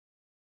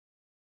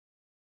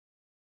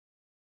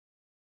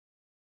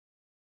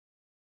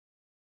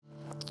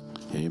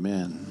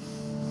Amen.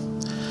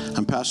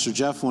 I'm Pastor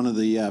Jeff, one of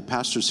the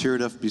pastors here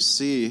at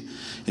FBC,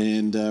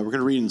 and we're going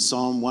to read in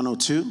Psalm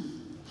 102,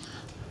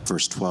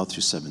 verse 12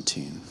 through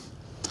 17.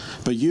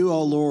 But you,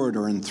 O Lord,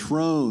 are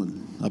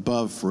enthroned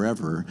above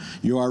forever.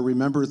 You are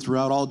remembered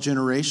throughout all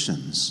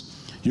generations.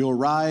 You will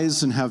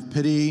rise and have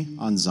pity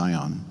on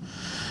Zion.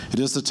 It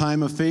is the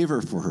time of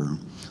favor for her.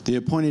 The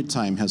appointed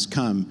time has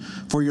come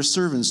for your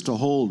servants to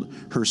hold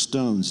her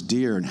stones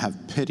dear and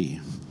have pity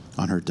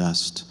on her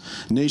dust.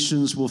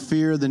 Nations will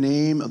fear the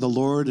name of the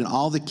Lord, and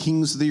all the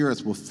kings of the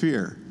earth will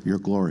fear your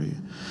glory.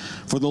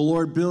 For the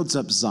Lord builds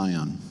up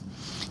Zion.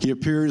 He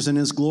appears in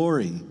his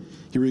glory.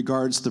 He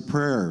regards the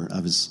prayer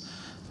of his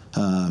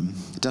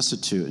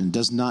destitute and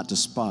does not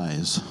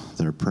despise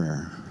their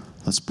prayer.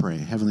 Let's pray.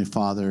 Heavenly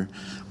Father,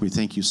 we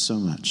thank you so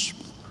much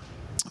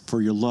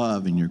for your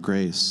love and your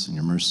grace and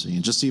your mercy.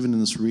 And just even in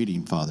this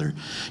reading, Father,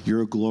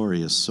 your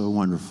glory is so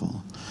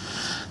wonderful.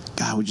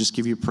 God, we just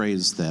give you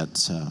praise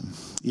that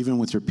even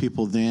with your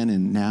people then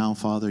and now,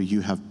 Father,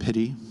 you have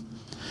pity,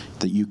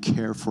 that you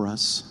care for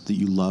us, that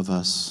you love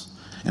us,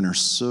 and are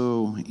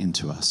so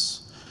into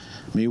us.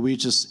 May we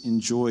just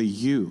enjoy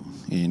you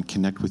and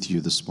connect with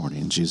you this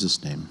morning. In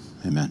Jesus' name,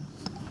 amen.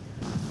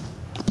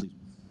 Please.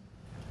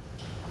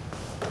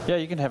 Yeah,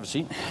 you can have a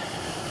seat.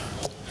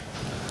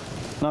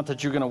 Not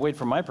that you're going to wait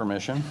for my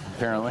permission,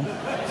 apparently.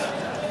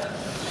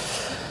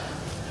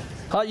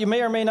 You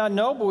may or may not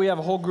know, but we have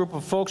a whole group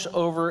of folks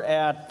over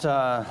at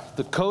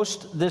the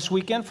coast this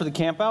weekend for the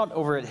camp out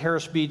over at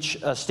Harris Beach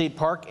State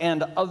Park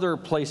and other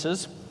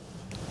places.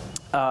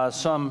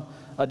 Some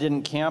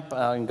didn't camp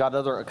and got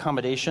other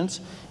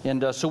accommodations.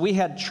 And so we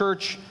had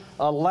church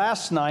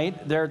last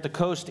night there at the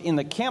coast in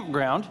the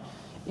campground.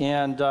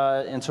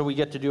 And so we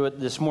get to do it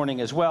this morning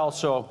as well.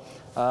 So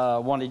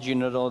wanted you to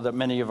know that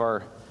many of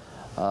our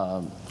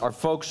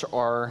folks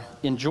are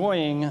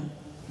enjoying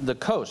the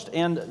coast.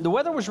 And the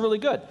weather was really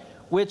good,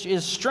 which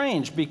is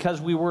strange because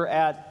we were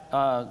at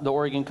the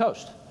Oregon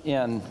coast.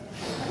 And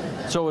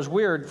so it was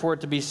weird for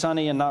it to be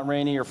sunny and not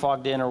rainy or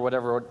fogged in or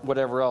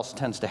whatever else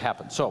tends to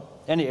happen. So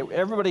anyway,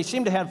 everybody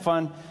seemed to have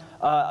fun.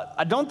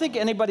 I don't think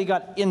anybody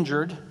got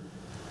injured.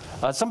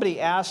 Somebody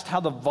asked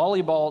how the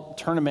volleyball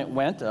tournament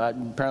went.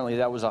 Apparently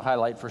that was a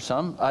highlight for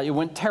some. It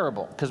went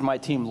terrible because my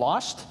team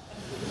lost.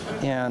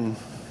 And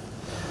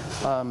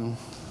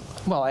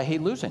well, I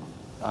hate losing.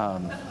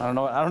 I don't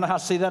know how to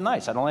say that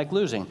nice. I don't like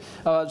losing.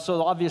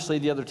 So obviously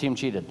the other team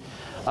cheated.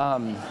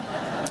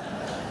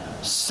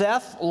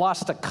 Seth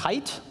lost a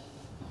kite.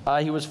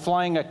 He was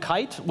flying a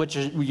kite, which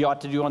you ought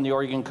to do on the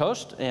Oregon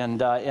coast,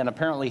 and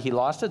apparently he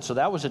lost it. So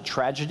that was a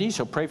tragedy.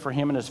 So pray for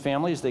him and his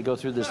family as they go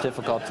through this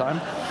difficult time.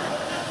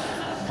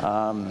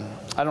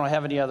 I don't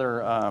have any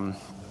other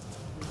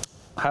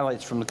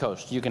highlights from the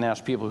coast. You can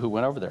ask people who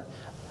went over there.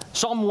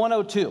 Psalm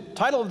 102,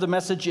 title of the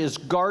message is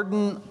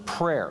Garden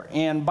Prayer.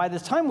 And by the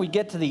time we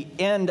get to the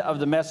end of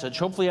the message,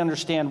 hopefully you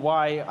understand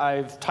why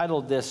I've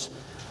titled this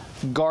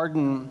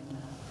Garden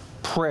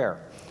Prayer.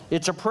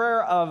 It's a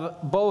prayer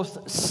of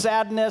both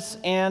sadness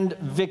and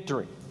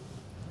victory.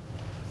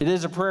 It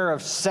is a prayer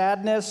of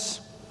sadness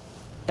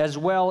as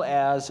well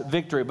as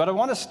victory. But I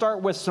want to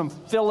start with some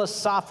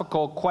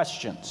philosophical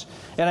questions.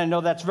 And I know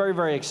that's very,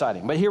 very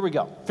exciting. But here we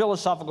go.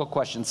 Philosophical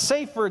questions.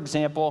 Say, for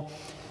example,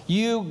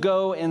 you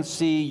go and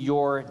see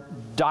your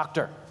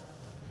doctor,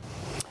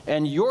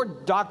 and your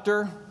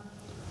doctor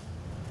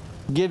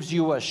gives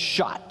you a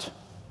shot.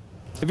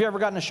 Have you ever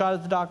gotten a shot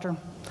at the doctor?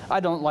 I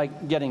don't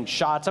like getting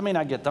shots. I mean,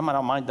 I get them. I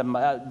don't mind them,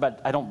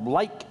 but I don't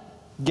like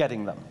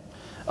getting them.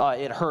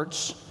 It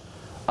hurts,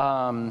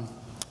 and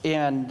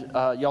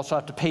you also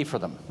have to pay for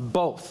them,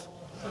 both.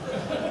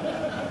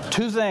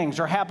 Two things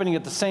are happening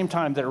at the same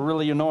time that are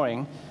really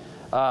annoying.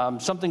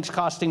 Something's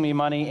costing me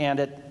money,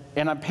 and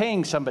I'm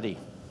paying somebody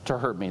to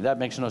hurt me. That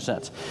makes no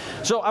sense.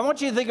 So I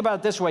want you to think about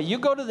it this way. You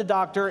go to the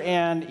doctor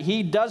and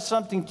he does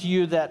something to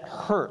you that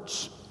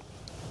hurts.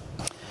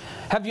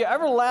 Have you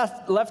ever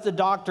left the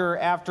doctor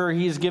after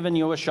he's given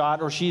you a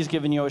shot or she's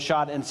given you a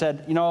shot and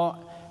said, you know,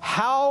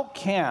 how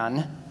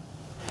can,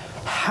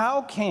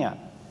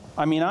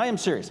 I mean, I am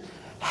serious,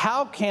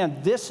 how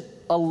can this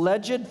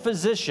alleged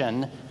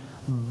physician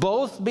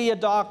both be a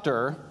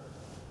doctor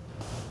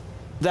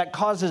that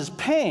causes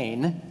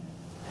pain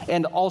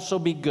and also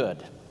be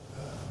good?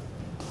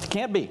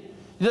 Can't be.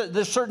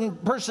 The certain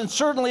person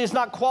certainly is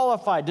not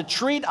qualified to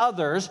treat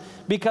others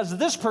because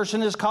this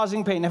person is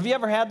causing pain. Have you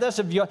ever had this?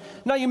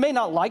 Now, you may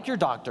not like your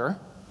doctor,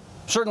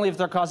 certainly if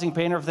they're causing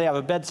pain or if they have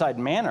a bedside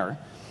manner.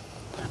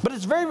 But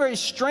it's very, very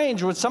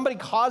strange when somebody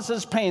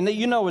causes pain that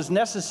you know is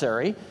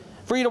necessary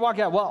for you to walk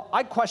out, well,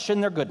 I question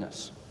their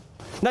goodness.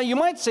 Now, you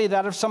might say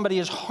that if somebody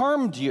has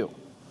harmed you.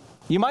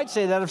 You might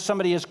say that if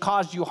somebody has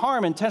caused you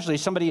harm intentionally,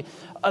 somebody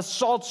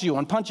assaults you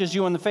and punches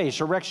you in the face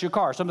or wrecks your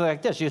car, something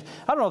like this. I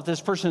don't know if this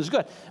person is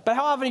good. But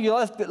how often have you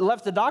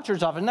left the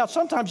doctor's office? Now,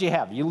 sometimes you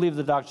have. You leave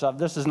the doctor's office.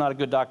 This is not a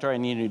good doctor. I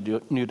need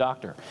a new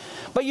doctor.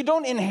 But you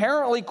don't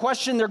inherently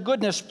question their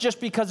goodness just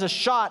because a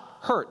shot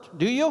hurt,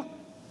 do you?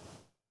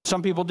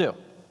 Some people do.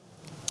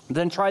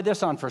 Then try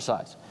this on for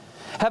size.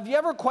 Have you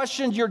ever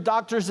questioned your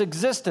doctor's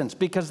existence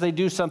because they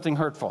do something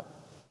hurtful?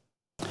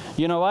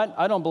 You know what?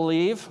 I don't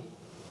believe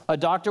a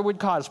doctor would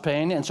cause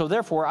pain, and so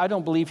therefore I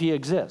don't believe he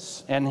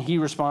exists. And he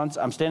responds,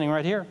 I'm standing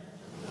right here.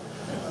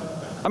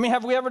 I mean,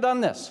 have we ever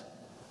done this?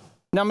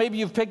 Now, maybe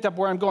you've picked up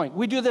where I'm going.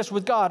 We do this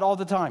with God all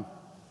the time.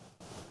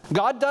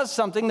 God does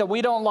something that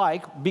we don't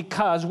like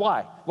because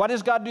why? Why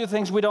does God do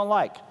things we don't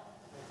like?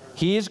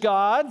 He is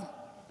God,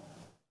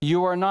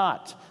 you are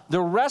not. The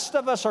rest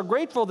of us are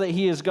grateful that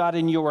he is God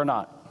and you are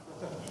not.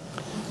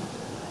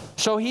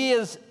 So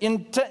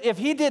if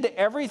he did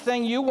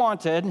everything you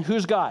wanted,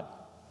 who's God?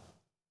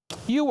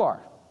 You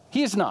are.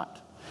 He's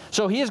not.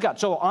 So he is God.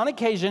 So on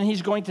occasion,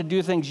 he's going to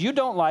do things you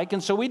don't like,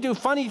 and so we do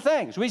funny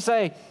things. We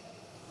say,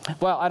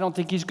 well, I don't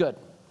think he's good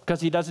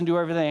because he doesn't do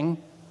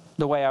everything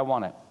the way I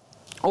want it.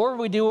 Or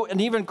we do an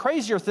even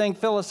crazier thing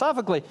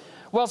philosophically.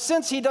 Well,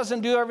 since he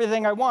doesn't do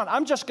everything I want,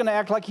 I'm just going to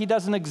act like he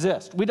doesn't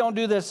exist. We don't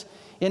do this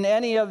in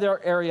any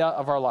other area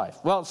of our life.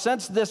 Well,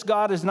 since this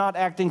God is not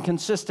acting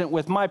consistent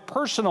with my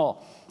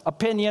personal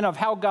opinion of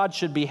how God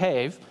should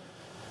behave,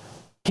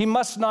 he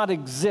must not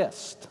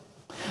exist.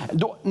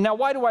 Now,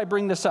 why do I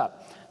bring this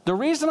up? The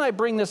reason I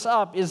bring this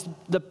up is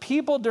the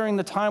people during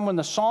the time when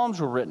the Psalms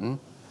were written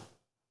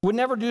would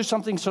never do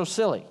something so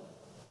silly.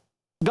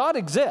 God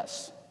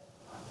exists.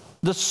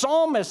 The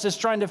psalmist is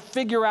trying to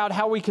figure out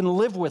how we can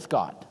live with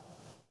God.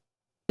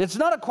 It's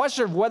not a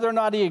question of whether or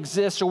not he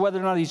exists or whether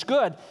or not he's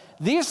good.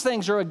 These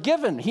things are a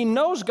given. He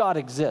knows God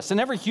exists. And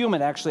every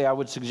human, actually, I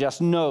would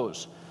suggest,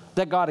 knows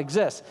that God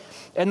exists.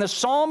 And the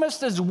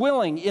psalmist is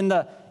willing in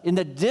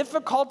the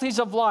difficulties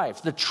of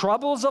life, the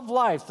troubles of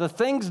life, the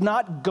things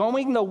not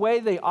going the way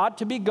they ought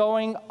to be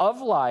going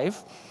of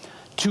life,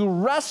 to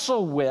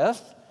wrestle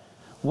with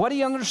what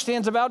he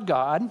understands about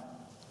God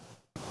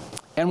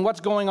and what's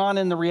going on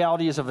in the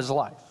realities of his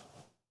life.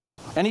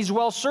 And he's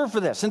well served for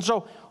this. And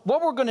so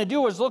what we're going to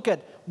do is look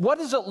at what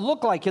does it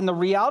look like in the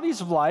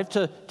realities of life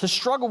to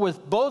struggle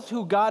with both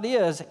who God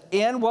is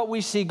and what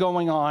we see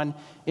going on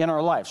in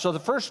our life. So the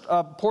first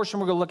portion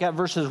we're going to look at,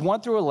 verses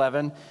 1 through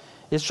 11,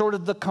 is sort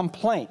of the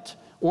complaint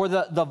or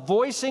the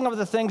voicing of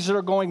the things that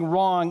are going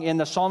wrong in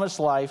the psalmist's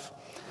life.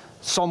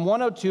 Psalm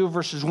 102,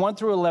 verses 1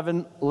 through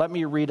 11, let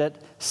me read it.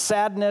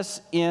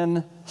 Sadness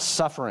in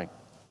suffering.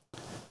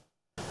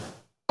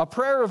 A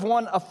prayer of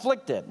one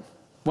afflicted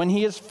when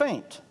he is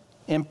faint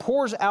and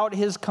pours out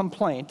his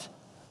complaint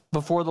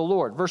before the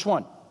Lord. Verse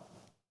 1.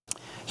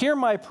 Hear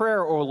my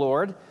prayer, O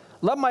Lord.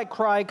 Let my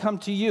cry come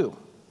to you.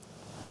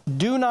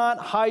 Do not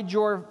hide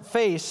your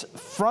face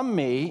from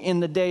me in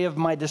the day of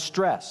my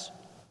distress.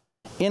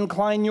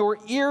 Incline your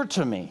ear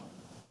to me.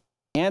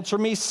 Answer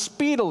me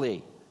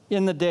speedily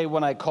in the day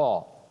when I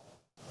call.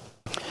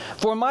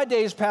 For my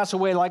days pass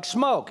away like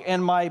smoke,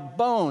 and my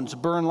bones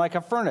burn like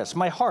a furnace.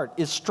 My heart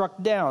is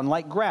struck down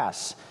like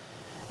grass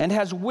and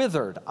has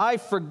withered. I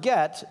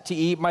forget to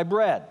eat my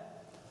bread.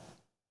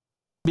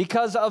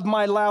 Because of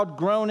my loud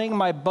groaning,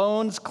 my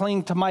bones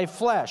cling to my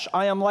flesh.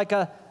 I am like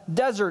a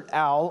desert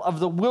owl of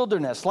the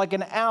wilderness, like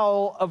an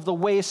owl of the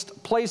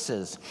waste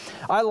places.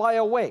 I lie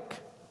awake.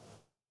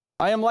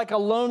 I am like a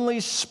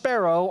lonely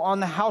sparrow on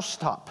the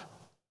housetop.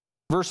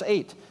 Verse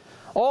 8.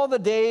 All the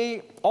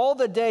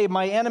day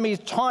my enemies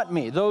taunt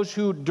me. Those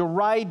who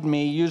deride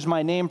me use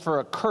my name for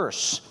a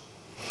curse.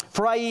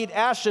 For I eat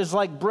ashes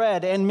like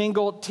bread and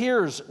mingle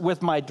tears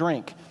with my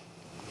drink.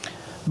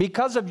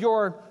 Because of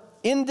your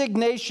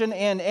indignation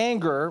and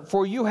anger,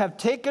 for you have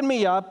taken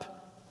me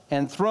up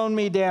and thrown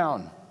me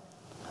down.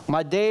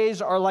 My days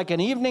are like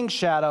an evening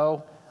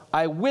shadow.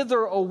 I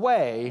wither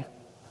away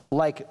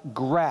like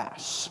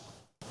grass.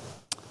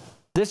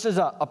 This is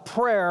a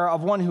prayer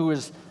of one who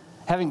is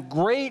having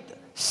great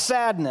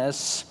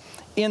sadness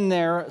in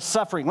their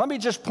suffering. Let me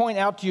just point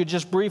out to you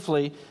just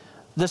briefly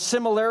the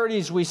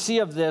similarities we see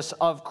of this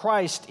of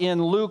Christ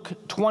in Luke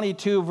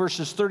 22,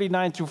 verses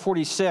 39 through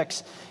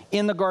 46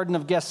 in the Garden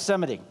of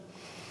Gethsemane.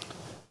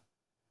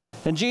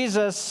 And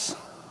Jesus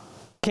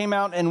came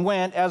out and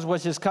went, as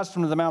was his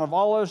custom, to the Mount of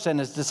Olives, and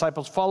his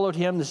disciples followed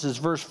him. This is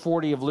verse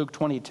 40 of Luke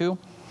 22.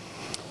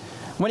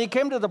 When he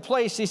came to the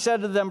place, he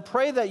said to them,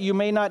 "Pray that you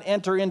may not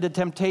enter into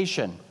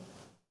temptation."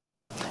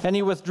 And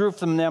he withdrew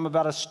from them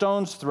about a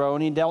stone's throw,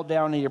 and he knelt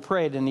down and he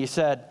prayed, and he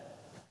said,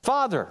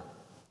 "Father,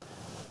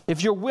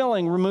 if you're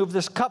willing, remove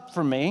this cup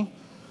from me.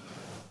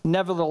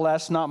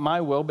 Nevertheless, not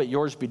my will, but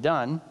yours be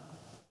done."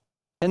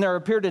 And there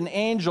appeared an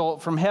angel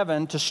from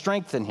heaven to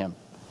strengthen him.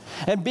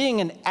 And being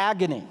in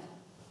agony,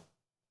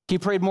 he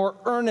prayed more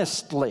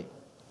earnestly,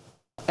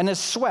 and his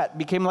sweat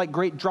became like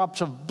great drops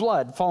of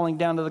blood falling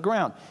down to the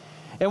ground.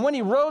 And when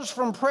he rose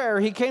from prayer,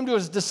 he came to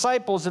his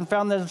disciples and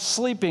found them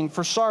sleeping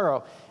for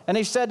sorrow. And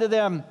he said to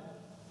them,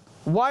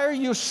 "Why are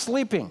you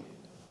sleeping?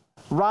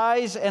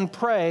 Rise and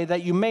pray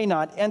that you may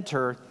not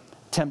enter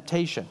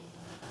temptation."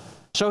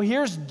 So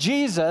here's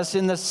Jesus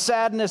in the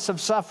sadness of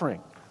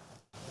suffering.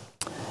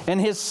 And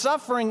his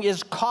suffering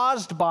is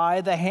caused by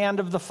the hand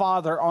of the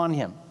Father on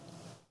him.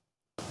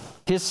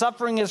 His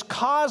suffering is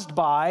caused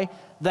by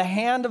the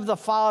hand of the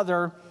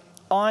Father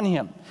on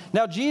him.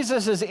 Now,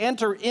 Jesus is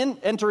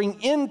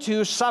entering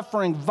into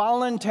suffering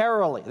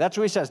voluntarily. That's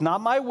what he says,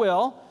 not my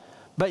will,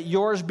 but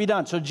yours be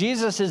done. So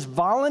Jesus is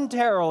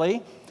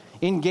voluntarily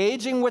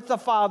engaging with the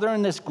Father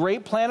in this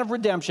great plan of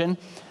redemption,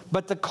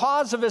 but the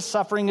cause of his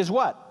suffering is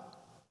what?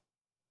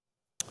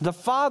 The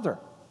Father.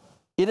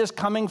 It is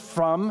coming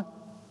from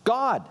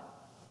God,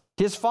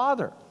 his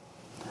Father.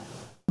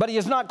 But he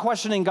is not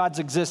questioning God's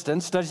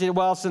existence. Does he say,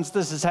 well, since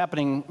this is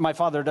happening, my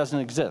Father doesn't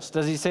exist?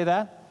 Does he say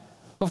that?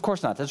 Of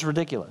course not. That's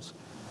ridiculous.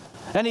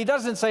 And he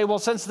doesn't say, well,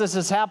 since this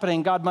is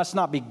happening, God must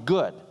not be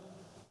good.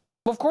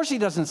 Well, of course he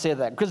doesn't say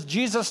that, because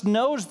Jesus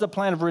knows the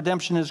plan of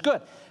redemption is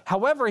good.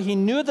 However, he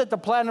knew that the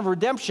plan of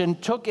redemption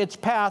took its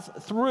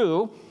path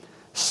through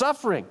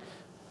suffering.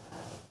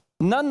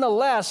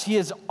 Nonetheless, he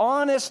is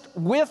honest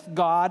with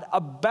God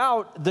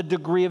about the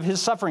degree of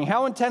his suffering.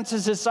 How intense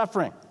is his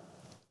suffering?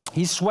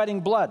 He's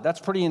sweating blood.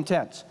 That's pretty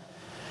intense.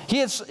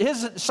 His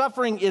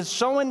suffering is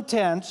so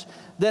intense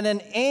that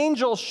an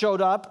angel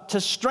showed up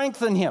to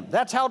strengthen him.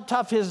 That's how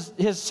tough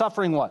his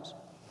suffering was.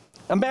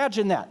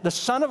 Imagine that. The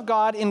Son of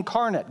God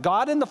incarnate,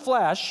 God in the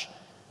flesh,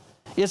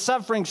 is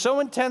suffering so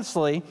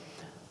intensely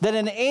that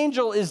an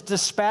angel is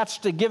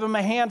dispatched to give him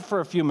a hand for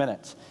a few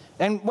minutes.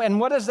 And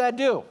what does that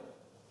do?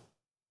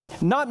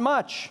 Not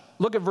much.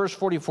 Look at verse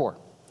 44.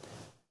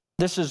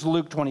 This is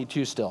Luke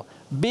 22 still.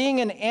 Being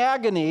in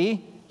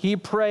agony, he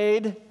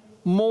prayed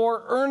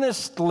more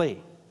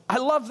earnestly. I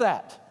love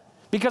that,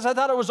 because I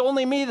thought it was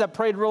only me that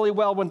prayed really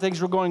well when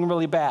things were going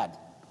really bad.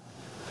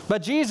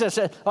 But Jesus,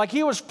 like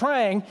he was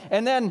praying,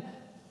 and then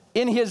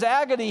in his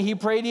agony, he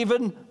prayed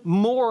even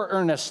more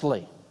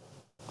earnestly.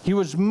 He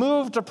was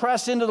moved to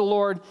press into the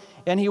Lord,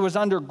 and he was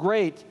under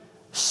great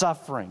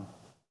suffering.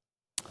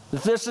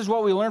 This is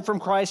what we learn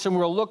from Christ, and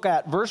we'll look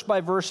at verse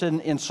by verse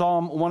in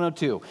Psalm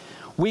 102.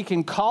 We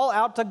can call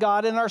out to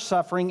God in our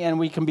suffering, and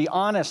we can be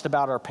honest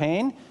about our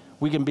pain.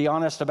 We can be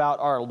honest about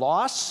our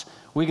loss.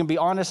 We can be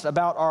honest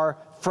about our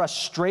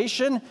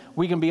frustration.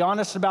 We can be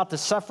honest about the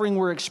suffering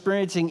we're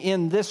experiencing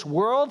in this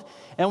world.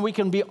 And we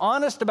can be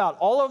honest about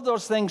all of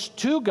those things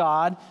to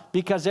God,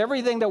 because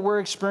everything that we're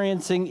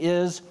experiencing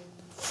is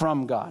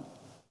from God.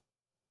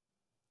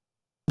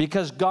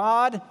 Because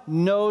God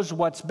knows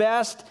what's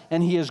best,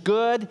 and he is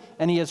good,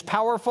 and he is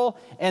powerful,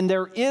 and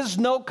there is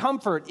no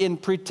comfort in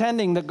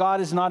pretending that God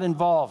is not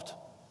involved.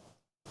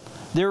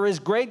 There is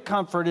great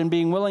comfort in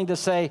being willing to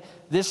say,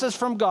 this is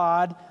from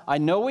God, I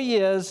know he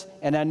is,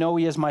 and I know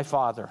he is my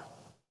Father.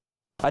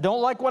 I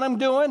don't like what I'm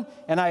doing,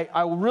 and I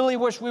really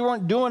wish we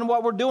weren't doing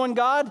what we're doing,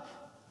 God,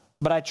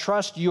 but I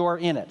trust you're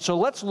in it. So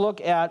let's look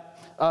at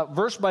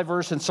verse by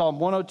verse in Psalm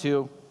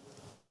 102.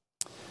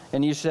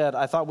 And you said,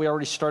 I thought we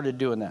already started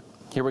doing that.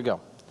 Here we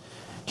go.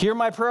 Hear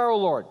my prayer, O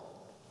Lord.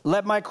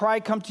 Let my cry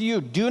come to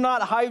you. Do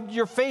not hide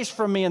your face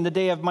from me in the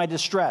day of my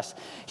distress.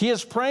 He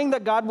is praying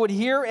that God would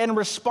hear and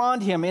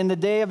respond him in the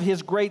day of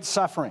his great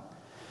suffering.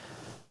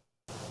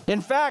 In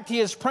fact,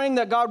 he is praying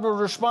that God will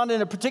respond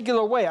in a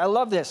particular way. I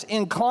love this.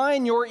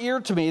 Incline your ear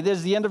to me. This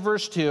is the end of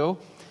verse 2.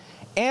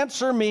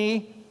 Answer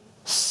me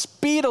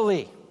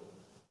speedily.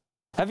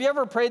 Have you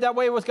ever prayed that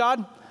way with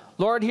God?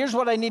 Lord, here's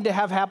what I need to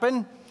have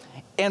happen,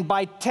 and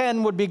by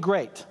 10 would be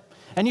great.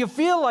 And you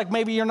feel like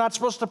maybe you're not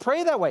supposed to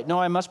pray that way. No,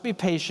 I must be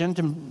patient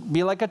and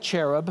be like a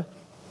cherub.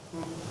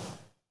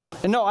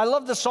 And no, I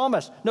love the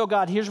psalmist. No,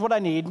 God, here's what I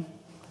need.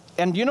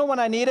 And you know when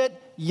I need it?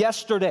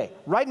 Yesterday.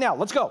 Right now.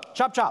 Let's go.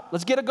 Chop, chop.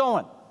 Let's get it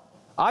going.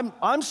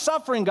 I'm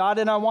suffering, God,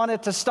 and I want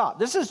it to stop.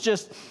 This is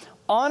just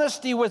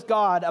honesty with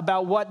God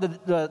about what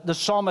the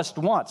psalmist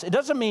wants. It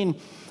doesn't mean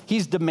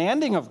he's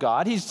demanding of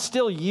God. He's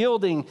still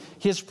yielding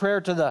his prayer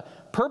to the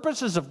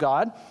purposes of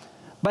God.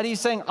 But he's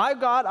saying,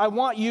 God, I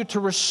want you to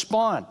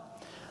respond.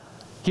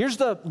 Here's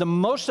the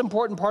most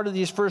important part of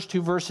these first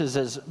two verses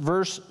is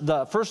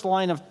the first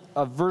line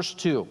of verse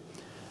 2.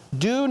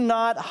 Do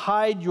not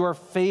hide your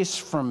face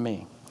from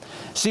me.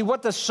 See,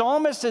 what the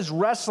psalmist is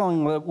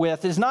wrestling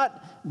with is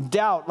not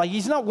doubt. Like,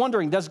 he's not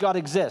wondering, does God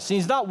exist?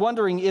 He's not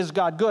wondering, is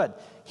God good?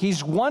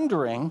 He's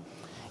wondering,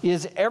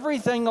 is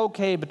everything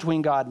okay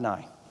between God and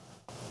I?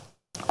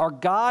 Are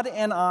God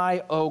and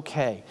I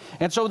okay?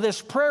 And so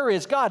this prayer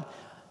is, God,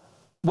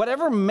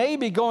 whatever may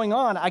be going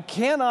on, I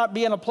cannot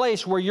be in a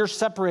place where you're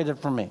separated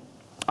from me.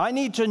 I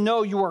need to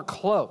know you are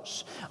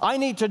close. I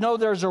need to know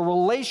there's a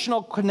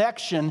relational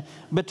connection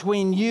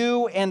between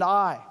you and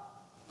I.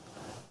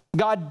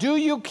 God, do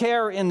you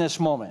care in this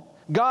moment?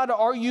 God,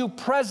 are you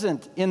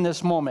present in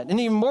this moment? And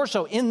even more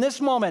so, in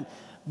this moment,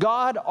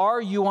 God,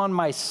 are you on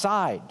my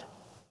side?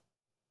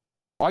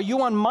 Are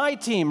you on my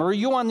team or are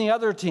you on the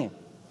other team?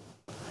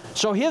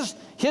 So his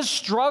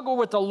struggle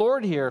with the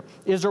Lord here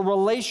is a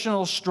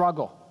relational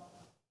struggle.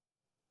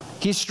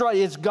 Is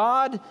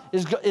God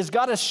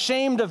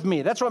ashamed of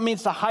me? That's what it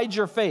means to hide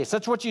your face.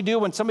 That's what you do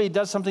when somebody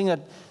does something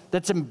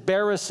that's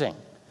embarrassing.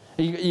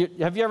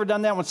 Have you ever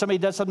done that when somebody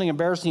does something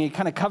embarrassing? You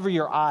kind of cover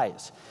your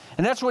eyes.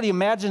 And that's what he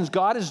imagines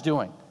God is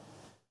doing.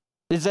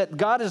 Is that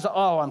God is,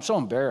 I'm so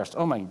embarrassed.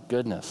 Oh my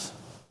goodness.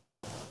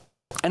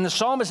 And the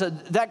psalmist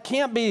said, that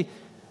can't be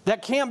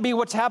That can't be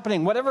what's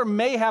happening. Whatever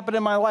may happen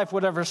in my life,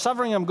 whatever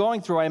suffering I'm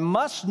going through, I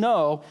must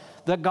know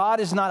that God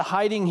is not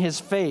hiding his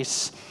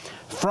face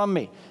from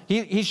me.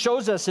 He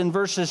shows us in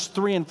verses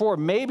 3 and 4,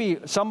 maybe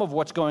some of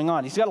what's going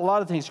on. He's got a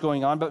lot of things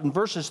going on, but in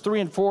verses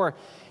 3 and 4,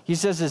 he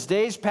says, his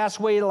days pass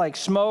away like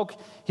smoke,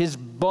 his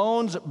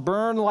bones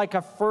burn like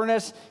a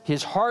furnace,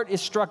 his heart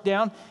is struck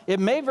down.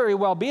 It may very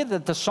well be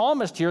that the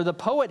psalmist here, the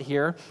poet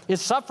here,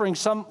 is suffering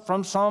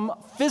from some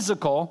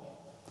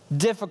physical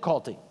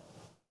difficulty.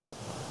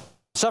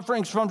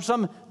 Suffering from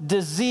some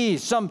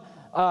disease, something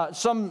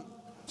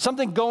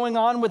going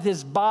on with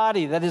his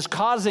body that is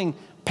causing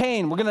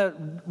pain. We're going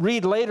to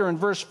read later in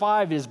verse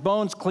 5, his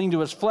bones cling to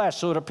his flesh.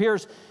 So it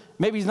appears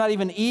maybe he's not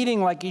even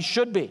eating like he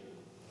should be.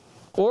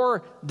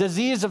 Or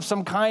disease of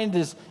some kind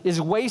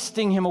is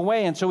wasting him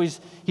away. And so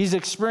he's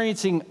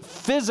experiencing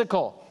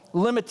physical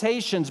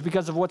limitations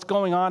because of what's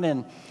going on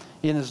in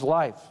his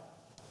life.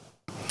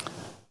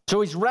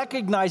 So he's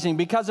recognizing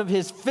because of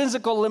his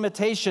physical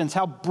limitations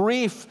how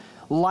brief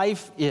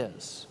life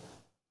is.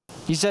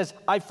 He says,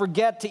 I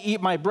forget to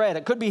eat my bread.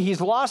 It could be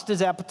he's lost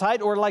his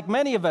appetite, or like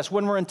many of us,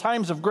 when we're in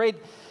times of great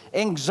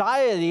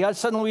anxiety,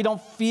 suddenly we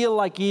don't feel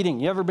like eating.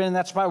 You ever been in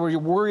that spot where you're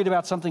worried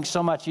about something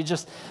so much,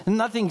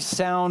 nothing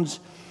sounds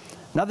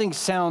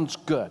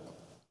good.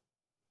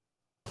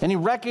 And he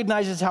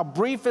recognizes how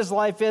brief his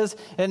life is,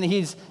 and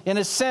he's, in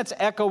a sense,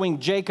 echoing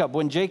Jacob.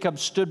 When Jacob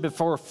stood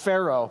before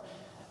Pharaoh,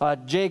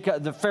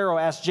 the Pharaoh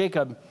asked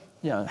Jacob,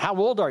 how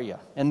old are you?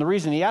 And the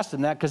reason he asked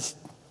him that, because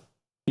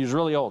he was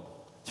really old.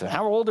 He said,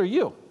 how old are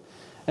you?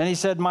 And he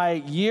said, my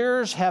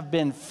years have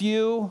been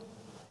few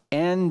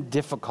and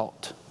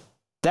difficult.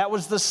 That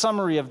was the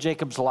summary of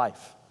Jacob's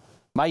life.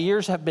 My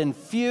years have been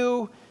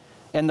few,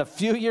 and the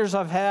few years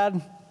I've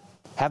had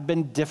have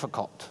been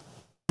difficult.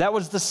 That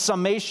was the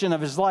summation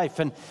of his life.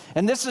 And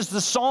this is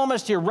the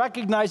psalmist here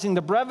recognizing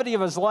the brevity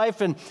of his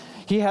life, and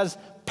he has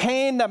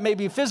pain that may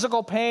be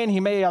physical pain. He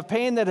may have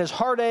pain that is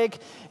heartache,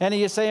 and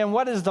he is saying,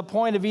 what is the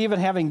point of even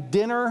having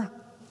dinner?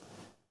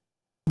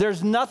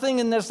 There's nothing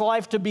in this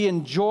life to be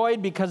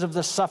enjoyed because of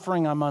the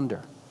suffering I'm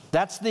under.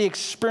 That's the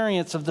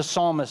experience of the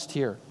psalmist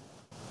here.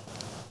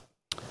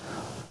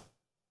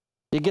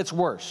 It gets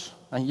worse.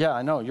 Yeah,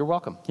 I know. You're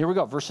welcome. Here we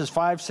go. Verses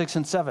 5, 6,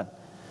 and 7.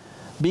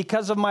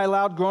 Because of my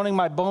loud groaning,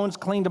 my bones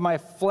cling to my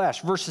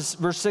flesh. Verse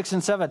 6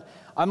 and 7.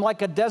 I'm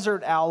like a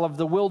desert owl of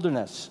the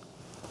wilderness,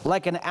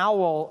 like an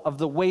owl of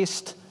the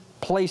waste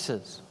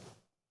places.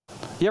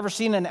 You ever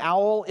seen an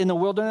owl in the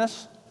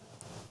wilderness?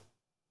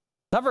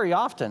 Not very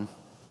often.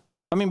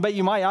 But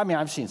you might.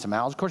 I've seen some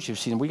owls. Of course you've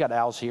seen them. We got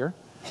owls here.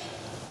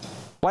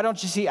 Why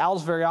don't you see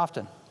owls very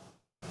often?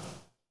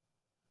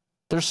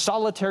 They're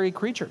solitary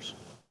creatures.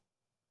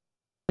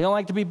 They don't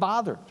like to be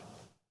bothered.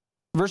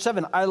 Verse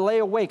 7, I lay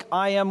awake.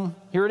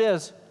 Here it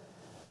is.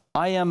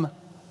 I am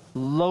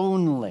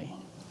lonely,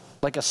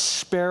 like a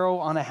sparrow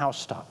on a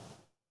housetop.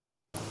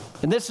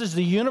 And this is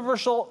the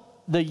universal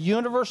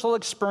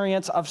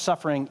experience of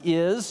suffering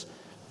is,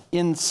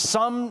 to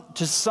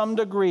some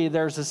degree,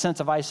 there's a sense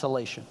of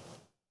isolation.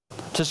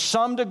 To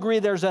some degree,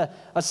 there's a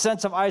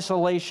sense of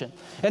isolation.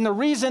 And the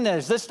reason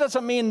is, this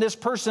doesn't mean this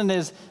person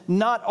is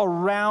not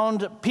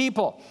around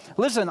people.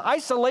 Listen,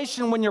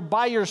 isolation when you're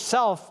by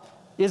yourself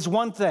is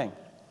one thing.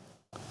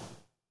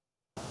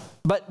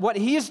 But what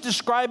he's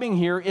describing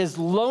here is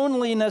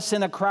loneliness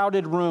in a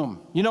crowded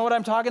room. You know what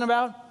I'm talking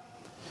about?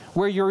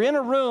 Where you're in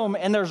a room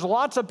and there's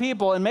lots of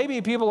people, and maybe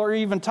people are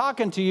even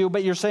talking to you,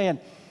 but you're saying,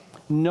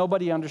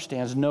 nobody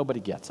understands, nobody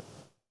gets it.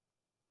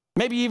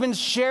 Maybe even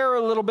share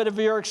a little bit of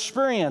your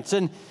experience,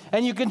 and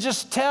you can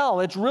just tell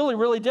it's really,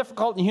 really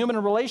difficult in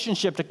human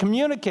relationship to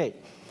communicate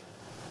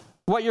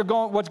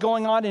what's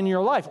going on in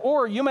your life.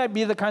 Or you might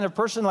be the kind of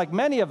person like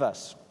many of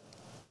us,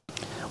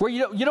 where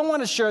you don't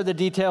want to share the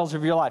details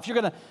of your life.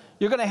 You're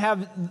going to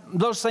have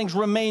those things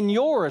remain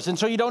yours, and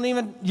so you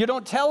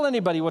don't tell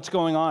anybody what's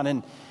going on,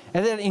 and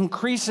it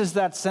increases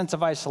that sense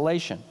of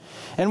isolation.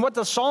 And what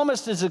the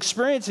psalmist is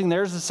experiencing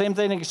there is the same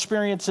thing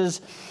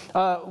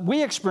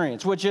we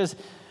experience, which is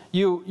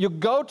you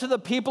go to the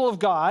people of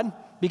God,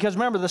 because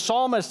remember, the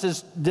psalmist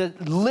is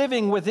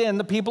living within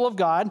the people of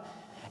God,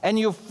 and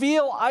you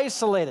feel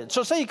isolated.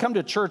 So say you come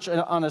to church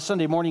on a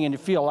Sunday morning and you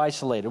feel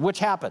isolated, which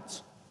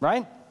happens,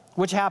 right?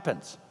 Which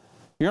happens.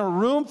 You're in a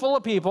room full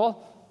of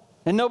people,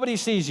 and nobody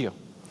sees you.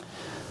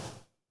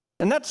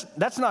 And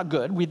that's not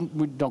good. We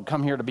don't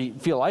come here to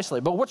feel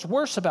isolated. But what's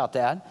worse about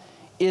that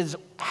is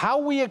how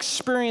we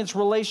experience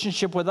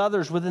relationship with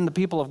others within the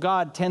people of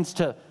God tends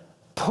to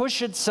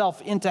push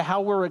itself into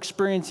how we're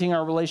experiencing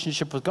our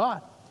relationship with God.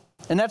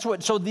 And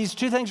so these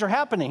two things are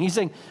happening. He's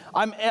saying,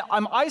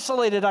 I'm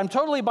isolated, I'm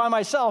totally by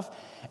myself,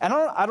 and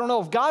I don't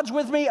know if God's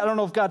with me, I don't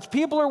know if God's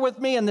people are with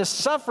me, and this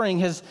suffering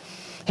has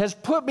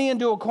put me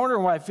into a corner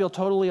where I feel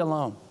totally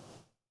alone.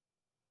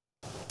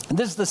 And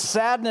this is the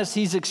sadness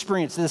he's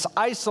experienced, this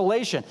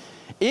isolation.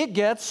 It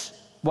gets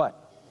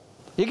what?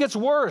 It gets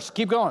worse.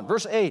 Keep going.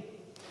 Verse 8.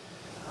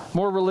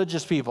 More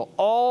religious people.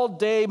 All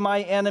day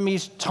my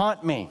enemies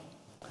taunt me.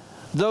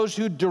 Those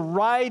who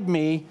deride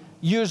me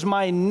use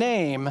my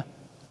name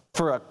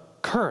for a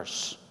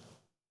curse.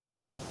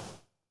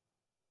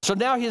 So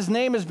now his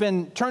name has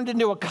been turned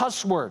into a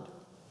cuss word.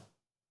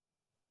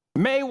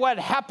 May what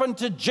happened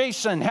to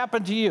Jason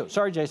happen to you.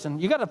 Sorry, Jason,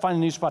 you got to find a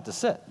new spot to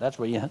sit. That's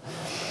what you.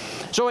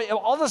 So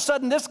all of a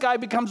sudden, this guy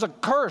becomes a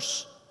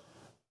curse.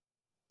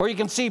 Or you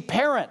can see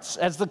parents,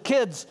 as the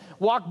kids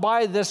walk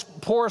by this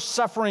poor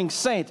suffering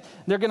saint,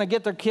 they're going to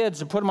get their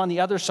kids and put them on the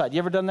other side. You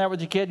ever done that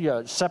with your kid?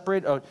 You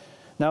separate. Oh,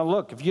 now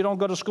look, if you don't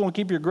go to school and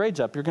keep your grades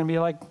up, you're going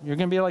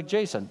to be like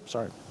Jason.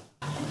 Sorry.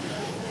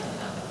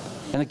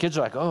 And the kids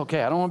are like, oh,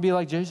 okay, I don't want to be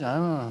like Jason. I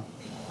don't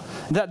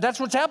know. That's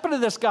what's happened to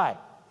this guy.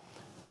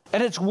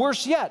 And it's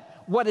worse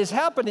yet. What has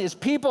happened is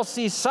people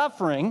see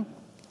suffering,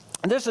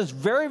 and this is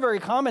very, very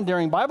common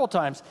during Bible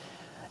times.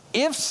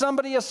 If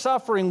somebody is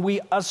suffering,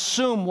 we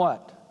assume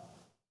what?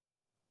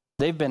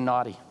 They've been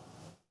naughty.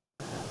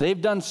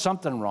 They've done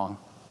something wrong.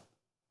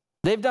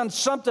 They've done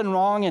something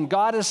wrong, and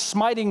God is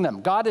smiting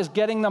them. God is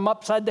getting them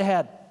upside the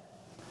head.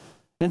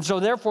 And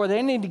so therefore,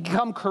 they need to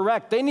become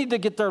correct. They need to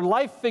get their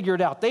life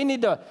figured out. They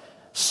need to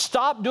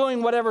stop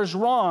doing whatever's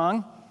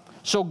wrong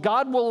so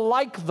God will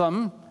like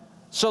them,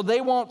 so they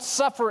won't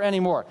suffer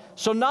anymore.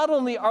 So not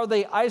only are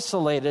they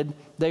isolated,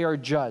 they are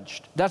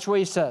judged. That's what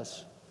he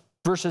says.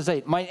 Verses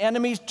 8, my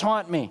enemies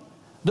taunt me.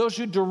 Those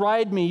who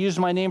deride me use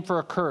my name for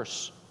a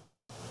curse.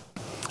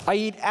 I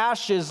eat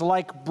ashes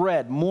like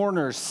bread.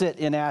 Mourners sit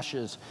in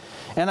ashes.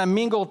 And I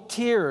mingle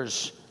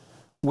tears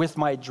with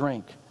my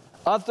drink.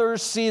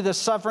 Others see the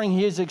suffering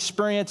he is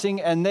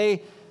experiencing, and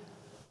they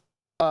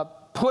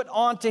put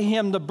onto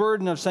him the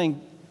burden of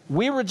saying,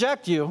 we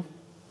reject you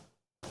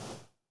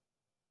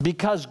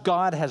because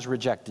God has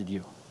rejected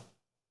you.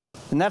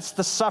 And that's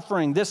the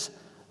suffering this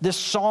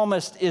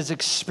psalmist is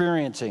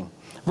experiencing.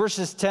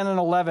 Verses 10 and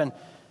 11,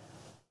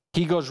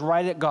 he goes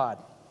right at God.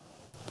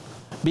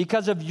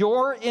 Because of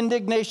your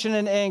indignation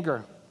and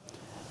anger,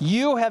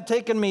 you have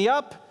taken me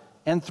up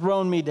and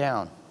thrown me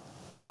down.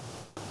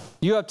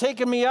 You have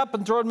taken me up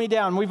and thrown me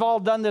down. We've all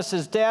done this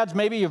as dads.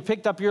 Maybe you've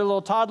picked up your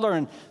little toddler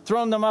and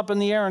thrown them up in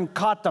the air and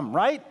caught them,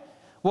 right?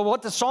 Well,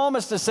 what the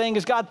psalmist is saying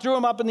is God threw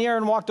him up in the air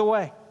and walked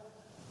away.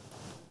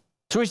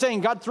 So he's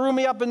saying, God threw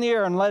me up in the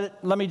air and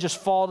let me just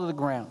fall to the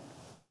ground.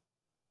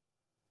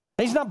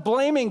 He's not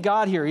blaming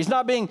God here. He's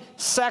not being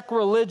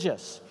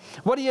sacrilegious.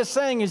 What he is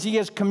saying is he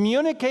is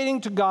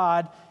communicating to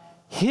God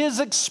his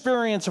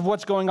experience of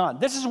what's going on.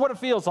 This is what it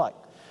feels like.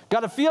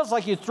 God, it feels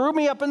like you threw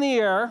me up in the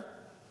air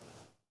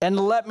and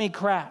let me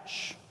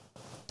crash.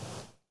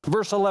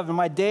 Verse 11,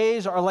 my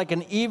days are like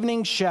an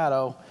evening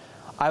shadow.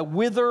 I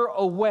wither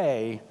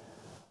away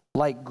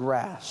like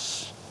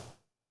grass.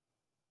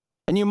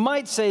 And you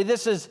might say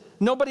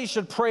nobody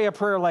should pray a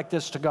prayer like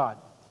this to God.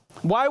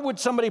 Why would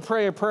somebody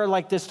pray a prayer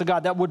like this to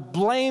God that would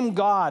blame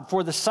God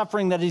for the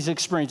suffering that he's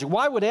experiencing?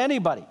 Why would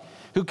anybody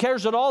who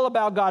cares at all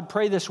about God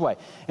pray this way?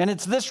 And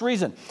it's this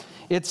reason.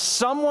 It's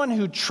someone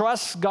who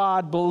trusts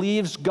God,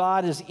 believes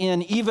God is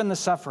in even the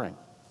suffering.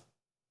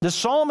 The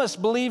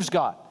psalmist believes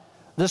God.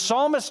 The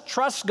psalmist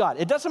trusts God.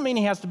 It doesn't mean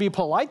he has to be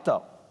polite,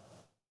 though.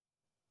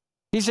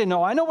 He said,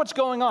 no, I know what's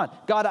going on.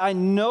 God, I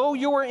know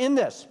you are in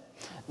this.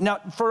 Now,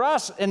 for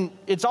us, and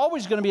it's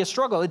always going to be a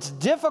struggle, it's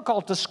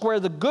difficult to square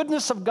the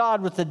goodness of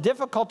God with the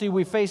difficulty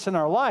we face in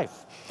our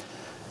life.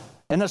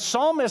 And the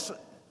psalmist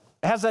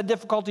has that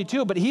difficulty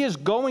too, but he is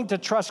going to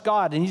trust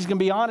God, and he's going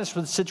to be honest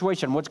with the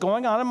situation. What's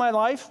going on in my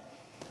life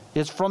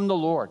is from the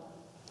Lord.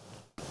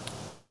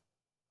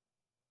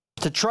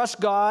 To trust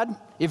God,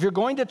 if you're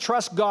going to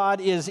trust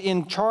God is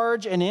in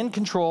charge and in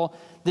control,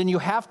 then you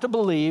have to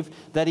believe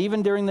that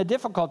even during the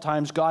difficult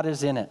times, God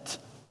is in it.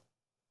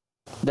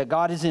 That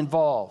God is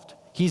involved.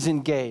 He's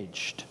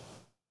engaged.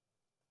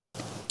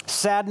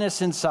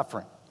 Sadness and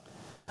suffering.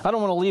 I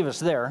don't want to leave us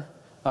there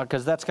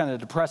because that's kind of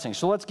depressing.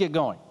 So let's get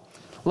going.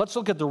 Let's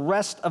look at the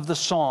rest of the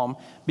psalm,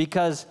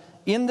 because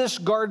in this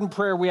garden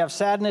prayer we have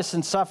sadness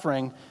and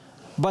suffering,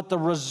 but the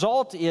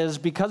result is,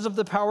 because of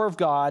the power of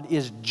God,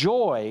 is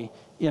joy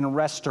in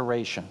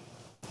restoration.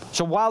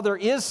 So while there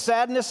is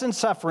sadness and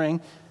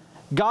suffering,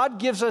 God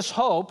gives us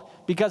hope,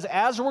 because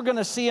as we're going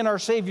to see in our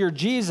Savior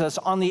Jesus,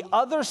 on the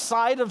other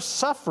side of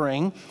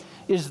suffering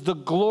is the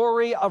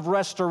glory of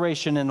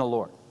restoration in the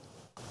Lord.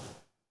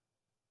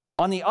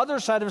 On the other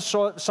side of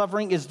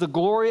suffering is the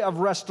glory of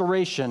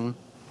restoration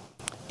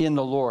in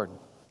the Lord.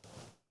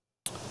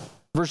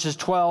 Verses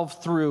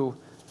 12 through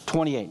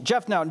 28.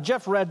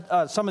 Jeff read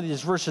some of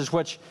these verses,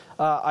 which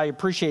I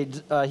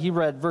appreciate. He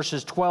read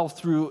verses 12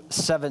 through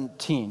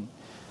 17.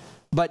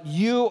 But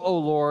you, O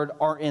Lord,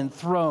 are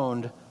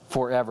enthroned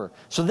forever.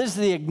 So this is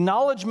the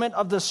acknowledgement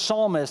of the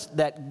psalmist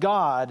that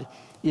God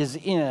is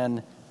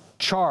in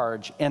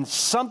charge and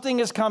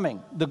something is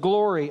coming, the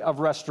glory of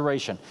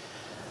restoration.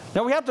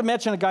 Now we have to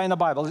mention a guy in the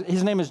Bible.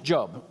 His name is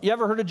Job. You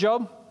ever heard of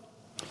Job?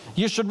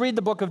 You should read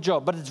the book of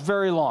Job, but it's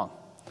very long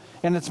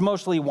and it's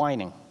mostly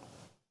whining.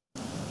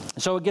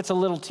 So it gets a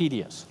little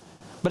tedious,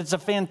 but it's a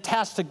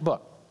fantastic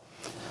book.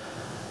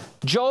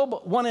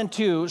 Job 1 and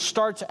 2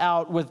 starts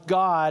out with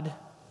God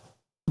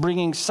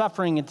bringing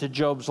suffering into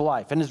Job's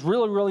life. And it's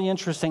really, really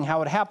interesting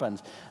how it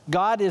happens.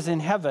 God is in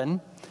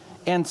heaven,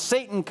 and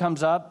Satan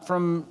comes up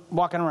from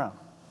walking around.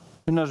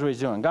 Who knows what he's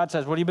doing? God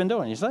says, what have you been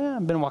doing? He's like,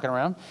 I've been walking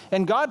around.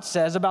 And God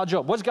says about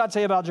Job, what does God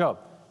say about Job?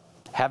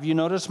 Have you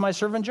noticed my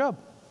servant Job?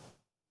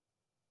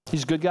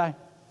 He's a good guy.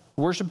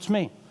 Worships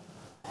me.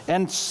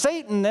 And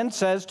Satan then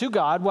says to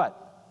God,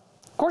 what?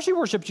 Of course he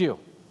worships you.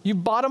 You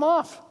bought him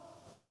off.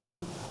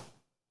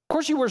 Of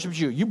course he worships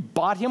you. You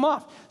bought him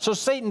off. So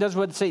Satan does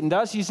what Satan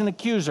does. He's an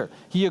accuser.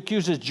 He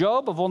accuses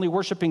Job of only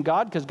worshiping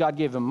God because God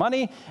gave him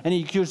money, and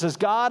he accuses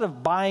God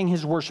of buying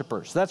his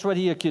worshipers. That's what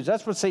he accuses.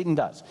 That's what Satan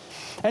does.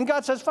 And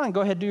God says, fine,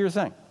 go ahead, do your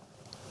thing.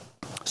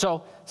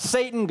 So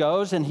Satan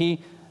goes and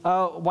he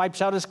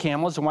wipes out his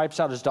camels and wipes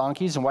out his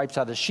donkeys and wipes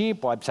out his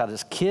sheep, wipes out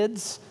his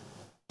kids.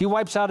 He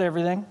wipes out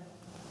everything.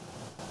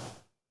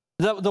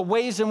 The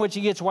ways in which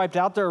he gets wiped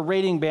out, there are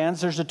raiding bands,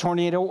 there's a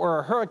tornado or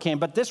a hurricane,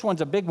 but this one's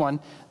a big one.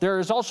 There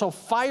is also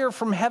fire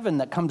from heaven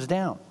that comes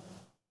down.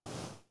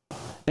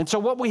 And so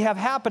what we have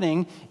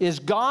happening is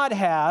God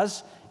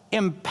has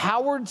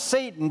empowered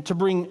Satan to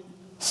bring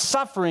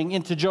suffering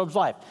into Job's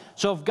life.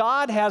 So if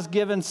God has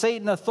given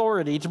Satan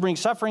authority to bring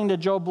suffering into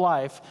Job's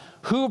life,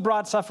 who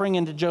brought suffering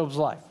into Job's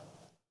life?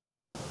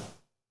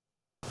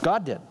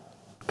 God did.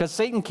 Because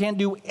Satan can't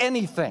do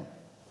anything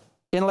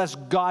unless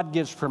God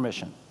gives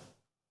permission.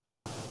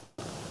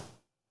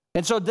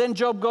 And so then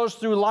Job goes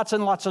through lots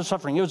and lots of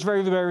suffering. It was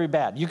very, very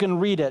bad. You can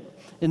read it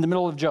in the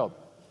middle of Job.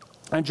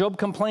 And Job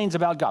complains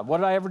about God. What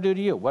did I ever do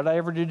to you? What did I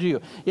ever do to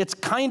you? It's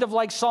kind of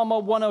like Psalm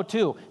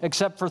 102,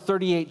 except for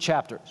 38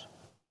 chapters.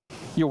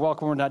 You're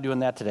welcome. We're not doing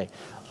that today.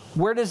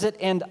 Where does it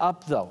end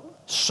up, though?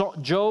 So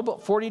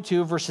Job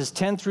 42, verses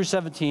 10 through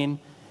 17,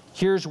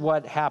 here's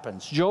what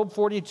happens. Job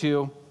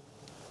 42,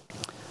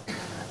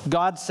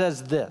 God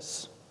says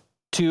this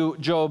to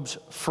Job's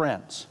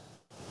friends.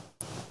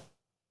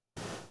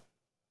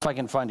 If I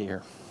can find it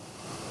here.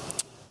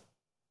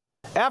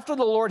 After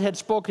the Lord had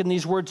spoken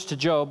these words to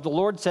Job, the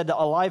Lord said to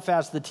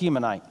Eliphaz the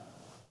Temanite,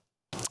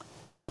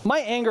 my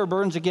anger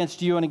burns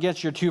against you and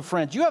against your two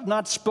friends. You have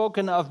not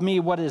spoken of me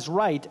what is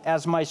right,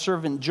 as my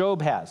servant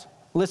Job has.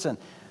 Listen,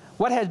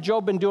 what has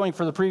Job been doing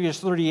for the previous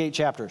 38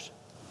 chapters?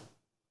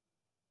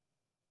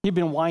 He'd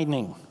been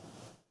whining.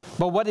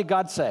 But what did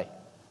God say?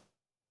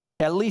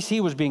 At least he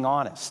was being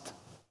honest.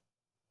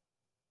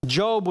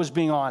 Job was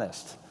being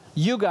honest.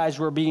 You guys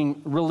were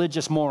being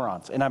religious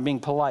morons, and I'm being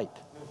polite.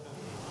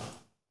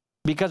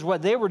 Because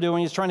what they were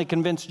doing is trying to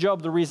convince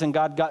Job the reason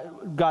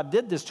God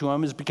did this to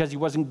him is because he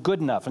wasn't good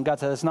enough. And God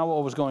said, that's not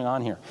what was going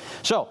on here.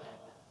 So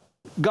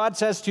God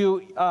says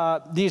to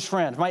these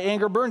friends, my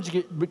anger burns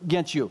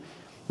against you.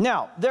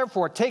 Now,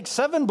 therefore, take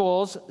 7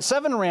 bulls,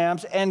 7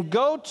 rams, and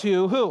go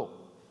to who?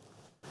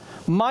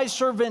 My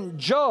servant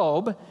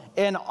Job,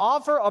 and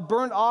offer a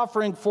burnt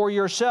offering for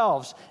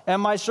yourselves.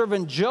 And my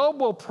servant Job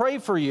will pray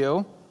for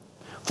you,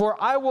 for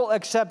I will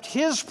accept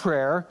his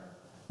prayer,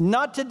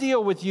 not to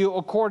deal with you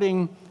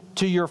according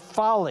to your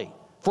folly.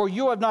 For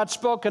you have not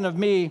spoken of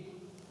me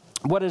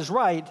what is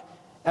right,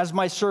 as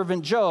my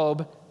servant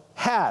Job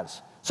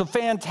has. So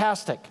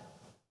fantastic.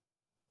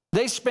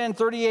 They spend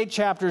 38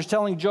 chapters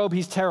telling Job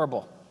he's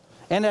terrible.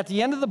 And at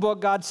the end of the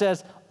book, God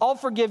says, I'll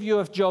forgive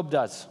you if Job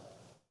does.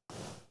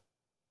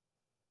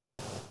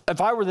 If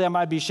I were them,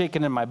 I'd be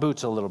shaking in my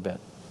boots a little bit.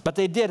 But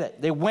they did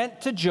it. They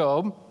went to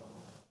Job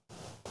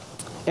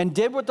and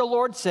did what the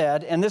Lord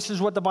said, and this is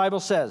what the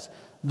Bible says.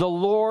 The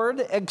Lord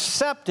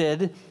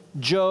accepted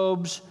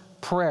Job's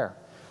prayer.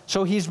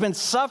 So he's been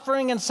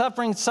suffering and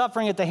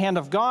suffering at the hand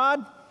of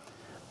God,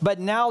 but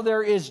now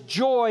there is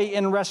joy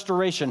in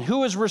restoration.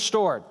 Who is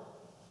restored?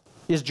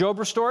 Is Job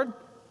restored?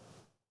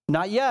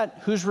 Not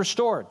yet. Who's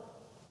restored?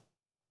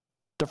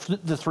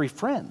 The 3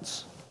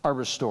 friends are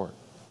restored.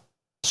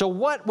 So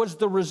what was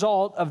the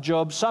result of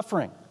Job's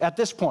suffering at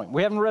this point?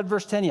 We haven't read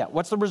verse 10 yet.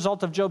 What's the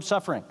result of Job's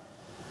suffering?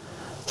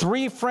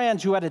 3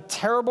 friends who had a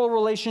terrible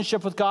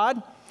relationship with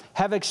God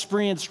have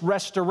experienced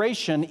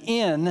restoration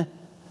in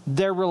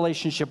their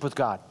relationship with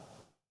God.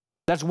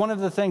 That's one of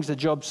the things that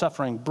Job's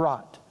suffering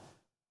brought.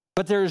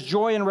 But there is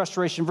joy in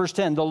restoration. Verse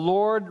 10, the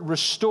Lord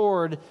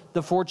restored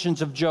the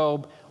fortunes of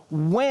Job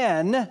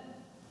when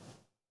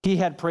he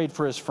had prayed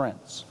for his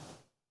friends.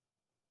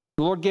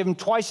 The Lord gave him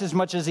twice as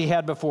much as he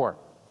had before.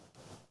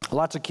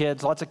 Lots of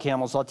kids, lots of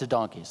camels, lots of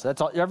donkeys. That's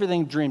all,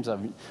 everything he dreams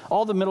of.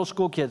 All the middle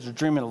school kids are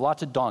dreaming of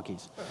lots of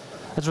donkeys.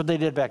 That's what they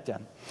did back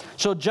then.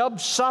 So Job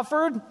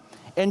suffered,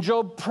 and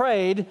Job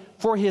prayed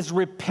for his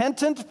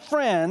repentant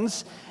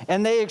friends,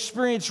 and they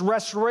experienced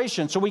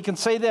restoration. So we can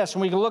say this,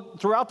 and we can look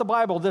throughout the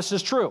Bible, this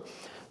is true.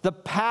 The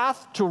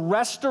path to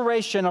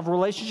restoration of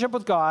relationship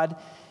with God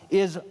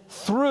is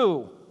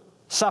through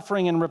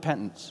suffering and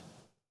repentance.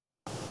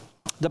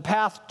 The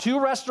path to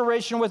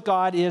restoration with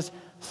God is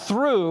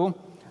through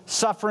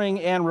suffering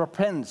and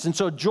repentance. And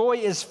so joy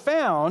is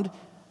found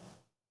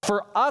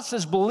for us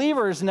as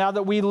believers now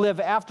that we live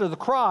after the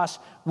cross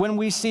when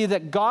we see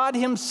that God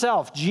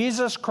himself,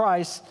 Jesus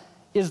Christ,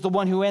 is the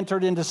one who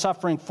entered into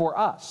suffering for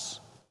us.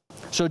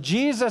 So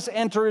Jesus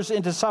enters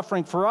into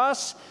suffering for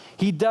us.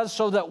 He does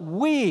so that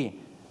we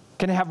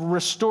can have a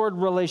restored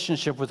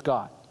relationship with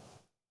God.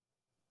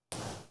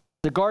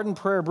 The garden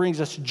prayer brings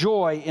us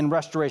joy in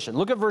restoration.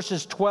 Look at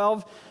verses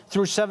 12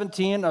 through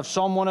 17 of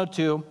Psalm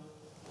 102.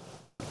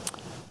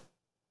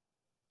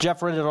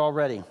 Jeff read it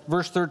already.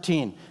 Verse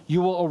 13,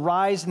 you will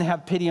arise and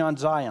have pity on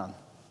Zion.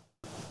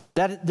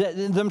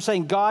 Them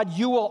saying, God,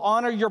 you will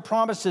honor your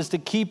promises to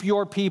keep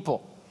your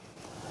people.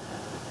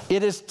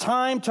 It is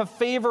time to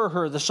favor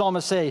her, the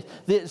psalmist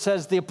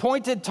says, the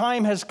appointed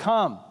time has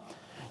come.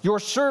 Your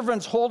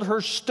servants hold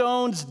her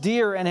stones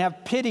dear and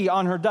have pity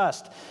on her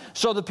dust.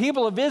 So the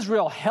people of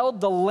Israel held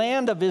the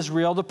land of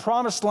Israel, the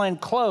promised land,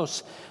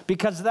 close,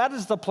 because that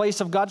is the place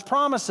of God's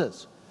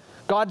promises.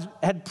 God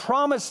had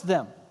promised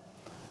them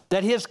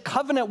that his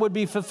covenant would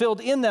be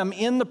fulfilled in them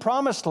in the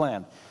promised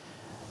land.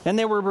 And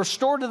they were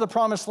restored to the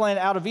promised land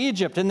out of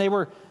Egypt, and they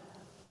were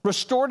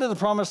restored to the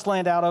promised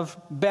land out of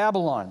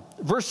Babylon.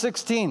 Verse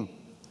 16,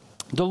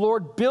 the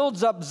Lord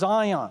builds up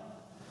Zion.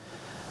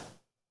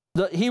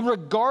 He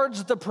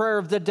regards the prayer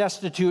of the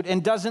destitute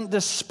and doesn't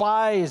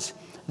despise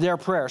their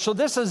prayer. So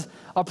this is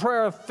a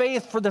prayer of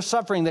faith for the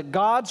suffering, that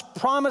God's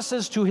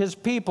promises to his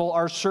people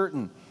are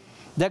certain,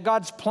 that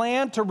God's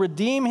plan to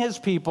redeem his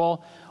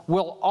people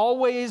will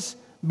always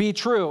be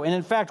true. And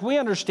in fact, we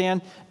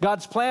understand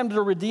God's plan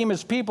to redeem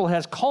his people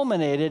has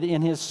culminated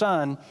in his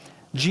Son,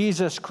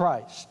 Jesus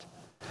Christ.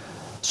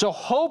 So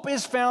hope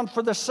is found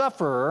for the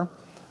sufferer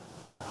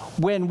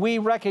when we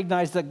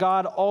recognize that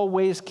God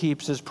always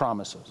keeps his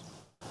promises.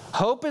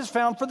 Hope is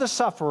found for the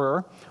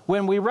sufferer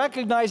when we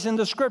recognize in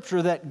the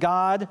Scripture that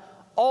God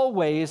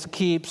always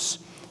keeps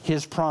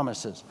his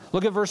promises.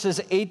 Look at verses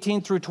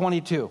 18 through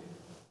 22.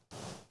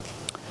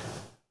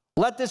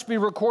 Let this be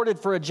recorded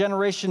for a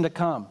generation to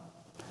come,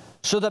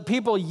 so that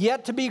people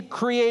yet to be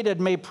created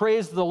may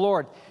praise the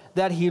Lord,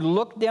 that he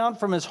looked down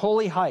from his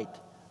holy height.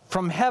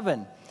 From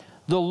heaven,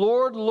 the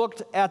Lord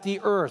looked at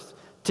the earth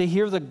to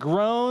hear the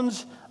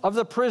groans of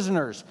the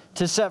prisoners,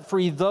 to set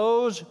free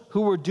those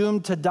who were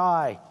doomed to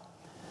die,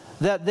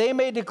 that they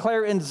may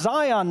declare in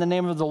Zion the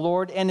name of the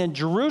Lord, and in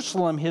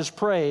Jerusalem his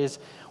praise,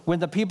 when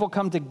the people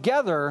come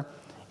together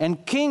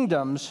and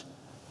kingdoms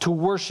to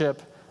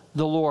worship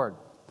the Lord.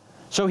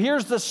 So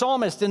here's the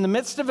psalmist in the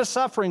midst of his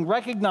suffering,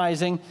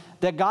 recognizing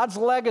that God's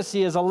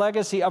legacy is a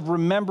legacy of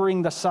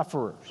remembering the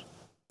sufferers.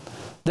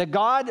 That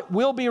God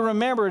will be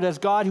remembered as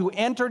God who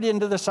entered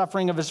into the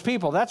suffering of his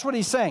people. That's what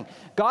he's saying.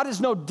 God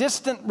is no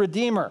distant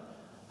redeemer,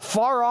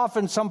 far off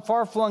in some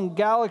far-flung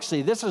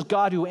galaxy. This is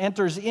God who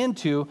enters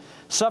into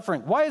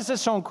suffering. Why is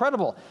this so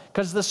incredible?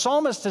 Because the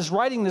psalmist is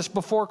writing this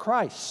before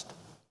Christ.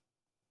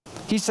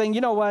 He's saying, you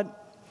know what?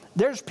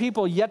 There's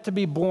people yet to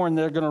be born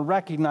that are going to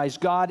recognize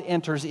God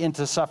enters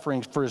into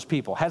suffering for his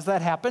people. Has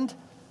that happened?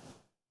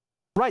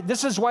 Right.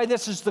 This is why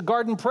this is the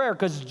garden prayer,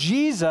 because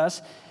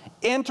Jesus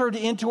entered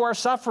into our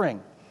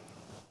suffering.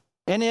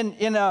 And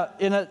in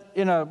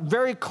a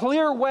very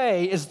clear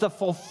way is the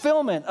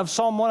fulfillment of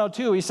Psalm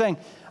 102. He's saying,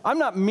 I'm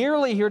not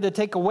merely here to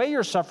take away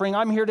your suffering.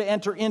 I'm here to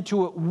enter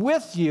into it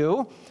with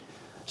you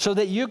so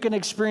that you can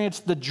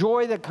experience the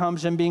joy that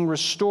comes in being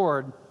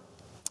restored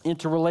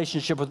into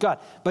relationship with God.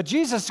 But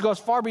Jesus goes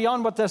far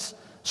beyond what this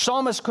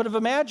psalmist could have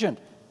imagined.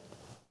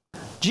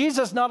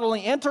 Jesus not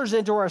only enters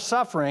into our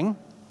suffering,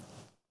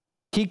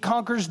 he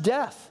conquers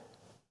death.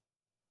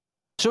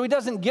 So he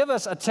doesn't give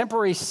us a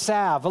temporary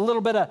salve, a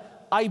little bit of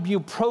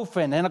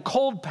ibuprofen and a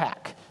cold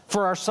pack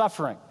for our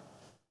suffering.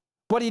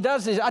 What he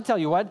does is, I tell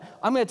you what,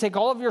 I'm going to take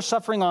all of your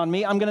suffering on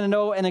me. I'm going to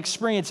know and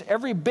experience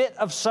every bit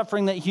of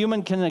suffering that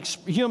humans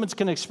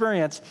can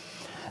experience.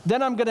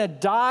 Then I'm going to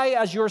die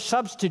as your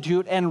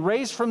substitute and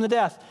raise from the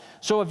death.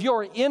 So if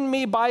you're in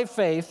me by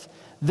faith,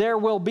 there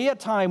will be a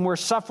time where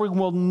suffering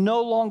will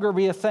no longer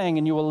be a thing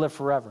and you will live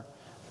forever.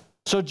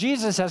 So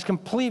Jesus has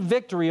complete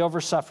victory over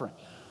suffering,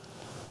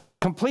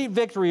 complete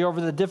victory over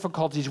the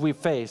difficulties we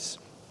face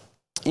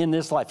in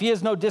this life. He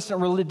is no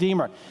distant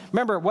redeemer.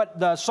 Remember what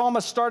the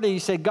psalmist started, he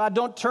said, God,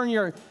 don't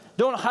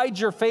hide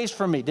your face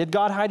from me. Did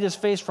God hide his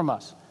face from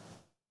us?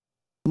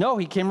 No,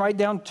 he came right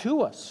down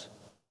to us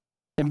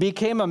and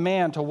became a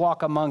man to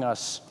walk among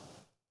us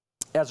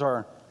as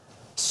our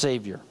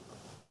Savior.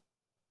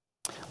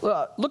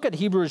 Look at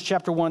Hebrews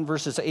chapter 1,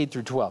 verses 8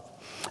 through 12.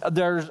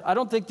 I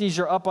don't think these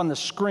are up on the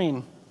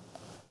screen,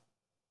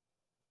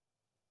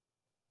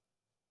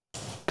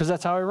 because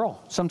that's how I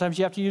roll. Sometimes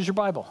you have to use your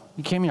Bible.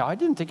 You came here, I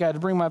didn't think I had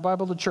to bring my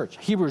Bible to church.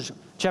 Hebrews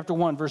chapter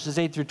 1, verses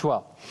 8 through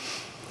 12.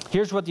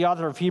 Here's what the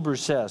author of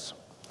Hebrews says.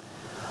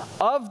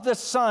 Of the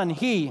Son,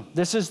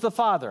 this is the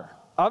Father.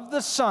 Of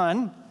the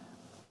Son,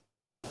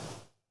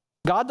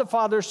 God the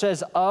Father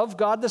says of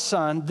God the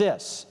Son,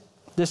 this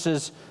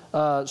is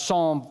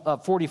Psalm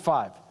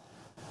 45.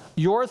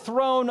 Your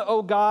throne,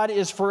 O God,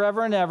 is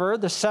forever and ever.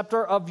 The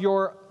scepter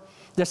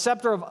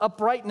of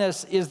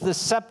uprightness is the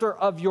scepter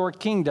of your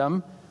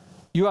kingdom.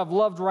 You have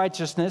loved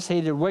righteousness,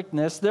 hated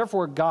wickedness.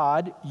 Therefore,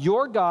 God,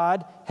 your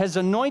God, has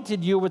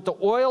anointed you with the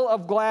oil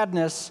of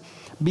gladness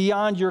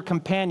beyond your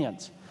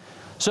companions.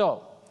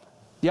 So,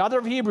 the author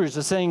of Hebrews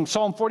is saying,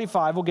 Psalm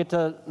 45, we'll get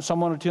to Psalm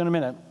 102 in a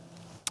minute,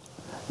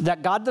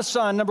 that God the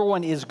Son, number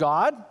one, is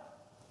God.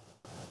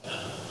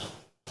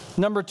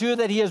 Number 2,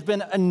 that he has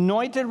been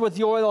anointed with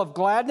the oil of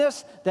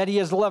gladness, that he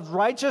has loved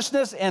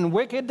righteousness and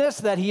wickedness,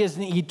 that he is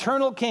an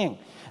eternal king.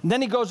 And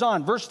then he goes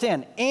on, verse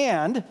 10,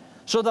 and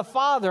so the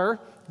Father,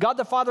 God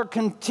the Father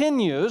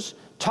continues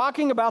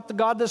talking about the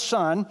God the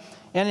Son,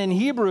 and in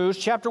Hebrews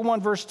chapter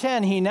 1, verse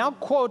 10, he now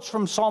quotes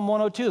from Psalm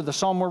 102, the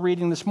psalm we're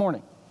reading this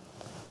morning.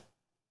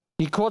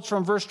 He quotes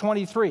from verse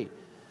 23,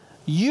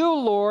 "You,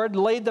 Lord,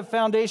 laid the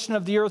foundation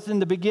of the earth in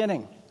the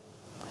beginning,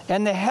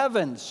 and the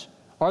heavens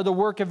are the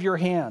work of your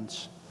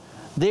hands.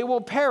 They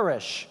will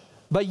perish,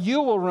 but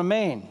you will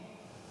remain.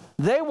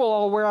 They will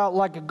all wear out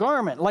like a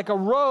garment. Like a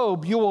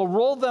robe, you will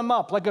roll them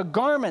up. Like a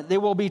garment, they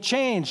will be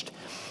changed.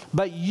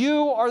 But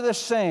you are the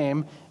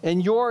same,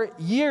 and your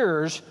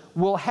years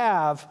will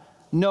have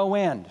no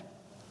end."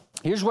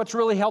 Here's what's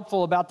really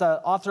helpful about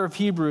the author of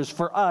Hebrews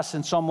for us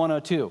in Psalm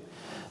 102.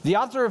 The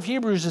author of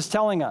Hebrews is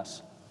telling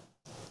us,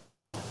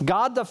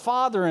 God the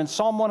Father in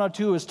Psalm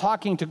 102 is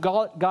talking to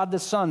God the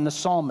Son, the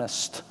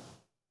psalmist.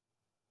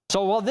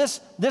 So while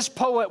this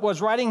poet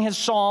was writing his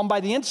psalm by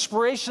the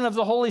inspiration of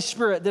the Holy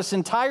Spirit, this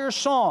entire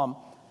psalm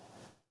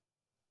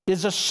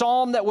is a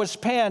psalm that was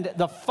penned.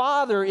 The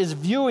Father is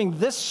viewing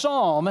this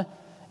psalm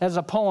as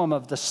a poem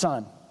of the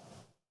Son.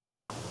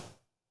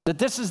 That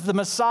this is the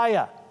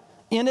Messiah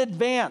in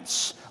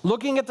advance,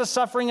 looking at the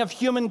suffering of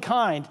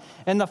humankind.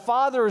 And the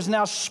Father is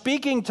now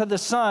speaking to the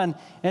Son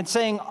and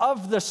saying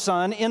of the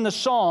Son in the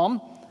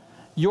psalm,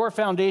 your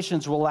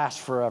foundations will last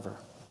forever.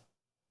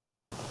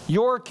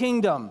 Your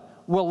kingdom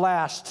will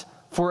last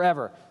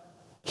forever.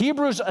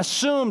 Hebrews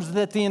assumes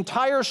that the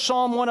entire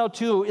Psalm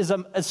 102 is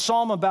a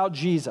psalm about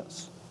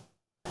Jesus.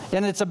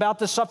 And it's about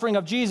the suffering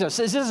of Jesus.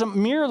 This isn't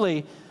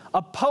merely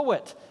a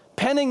poet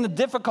penning the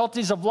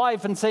difficulties of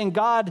life and saying,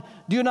 God,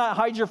 do not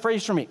hide your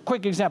face from me.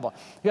 Quick example.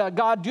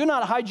 God, do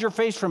not hide your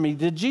face from me.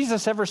 Did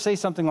Jesus ever say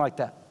something like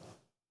that?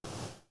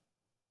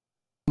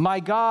 My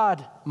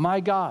God,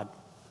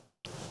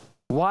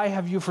 why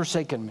have you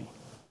forsaken me?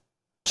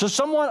 So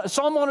Psalm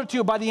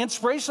 102, by the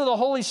inspiration of the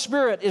Holy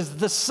Spirit, is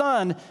the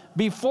Son,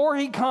 before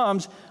he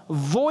comes,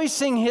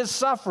 voicing his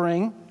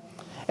suffering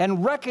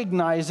and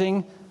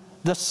recognizing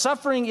the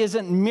suffering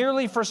isn't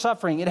merely for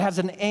suffering. It has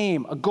an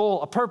aim, a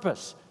goal, a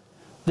purpose.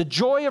 The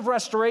joy of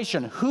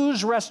restoration.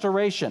 Whose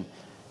restoration?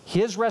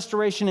 His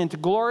restoration into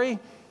glory.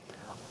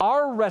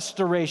 Our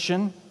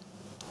restoration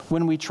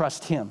when we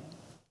trust him.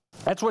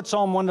 That's what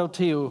Psalm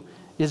 102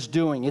 is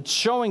doing. It's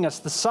showing us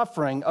the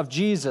suffering of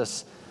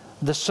Jesus,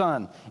 the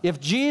Son. If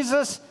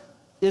Jesus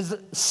is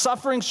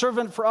suffering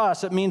servant for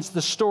us, it means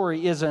the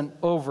story isn't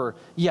over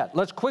yet.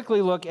 Let's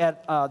quickly look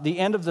at the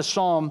end of the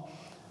psalm,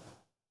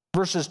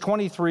 verses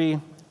 23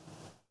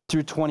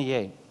 through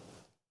 28.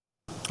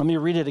 Let me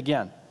read it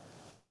again.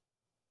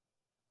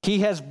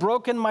 He has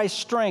broken my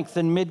strength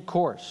in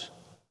mid-course.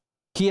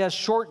 He has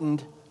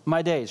shortened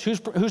my days.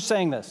 Who's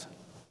saying this?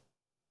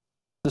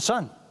 The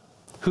Son.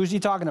 Who's he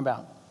talking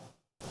about?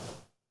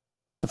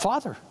 The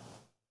Father.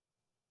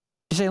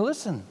 You say,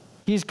 listen,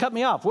 he's cut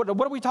me off. What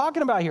are we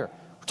talking about here?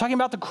 We're talking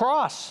about the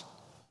cross.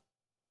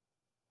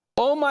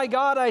 Oh my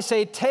God, I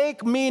say,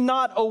 take me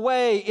not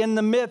away in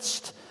the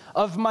midst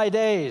of my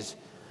days.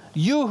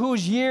 You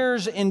whose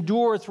years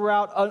endure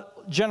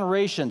throughout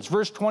generations.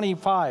 Verse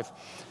 25.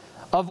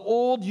 Of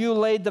old you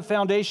laid the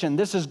foundation.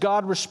 This is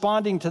God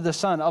responding to the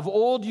Son. Of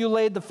old you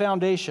laid the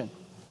foundation.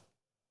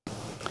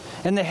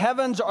 And the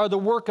heavens are the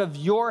work of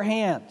your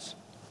hands.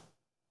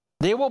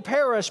 They will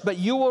perish, but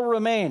you will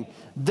remain.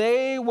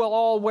 They will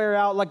all wear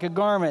out like a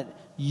garment.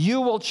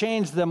 You will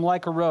change them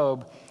like a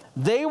robe.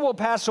 They will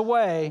pass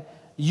away.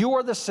 You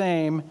are the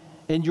same,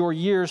 and your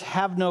years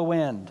have no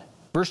end.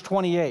 Verse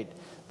 28.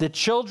 The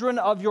children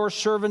of your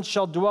servants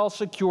shall dwell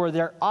secure.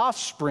 Their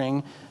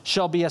offspring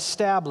shall be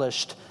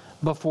established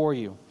before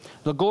you.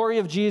 The glory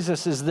of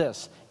Jesus is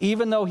this.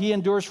 Even though he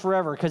endures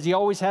forever, because he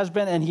always has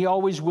been and he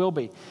always will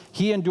be,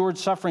 he endured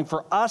suffering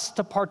for us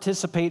to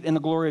participate in the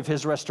glory of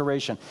his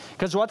restoration.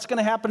 Because what's going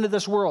to happen to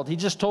this world? He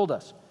just told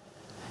us.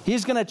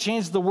 He's going to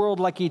change the world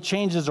like he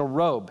changes a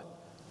robe.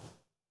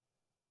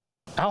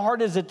 How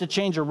hard is it to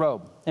change a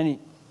robe?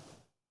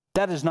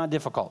 That is not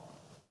difficult.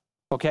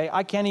 Okay?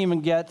 I can't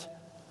even get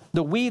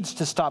the weeds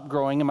to stop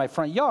growing in my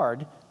front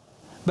yard,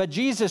 but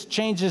Jesus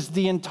changes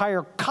the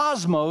entire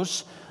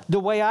cosmos the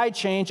way I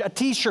change a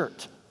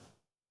t-shirt.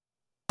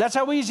 That's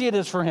how easy it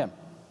is for him.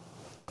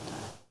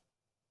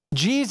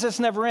 Jesus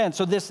never ends.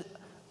 So this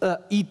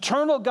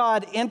eternal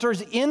God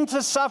enters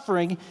into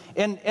suffering,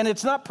 and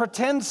it's not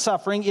pretend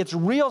suffering, it's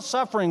real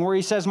suffering where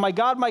he says, my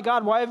God,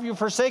 why have you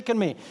forsaken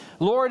me?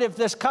 Lord, if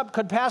this cup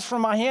could pass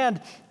from my hand,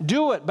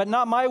 do it, but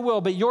not my will,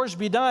 but yours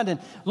be done.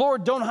 And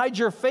Lord, don't hide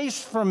your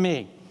face from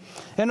me.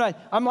 And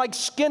I'm like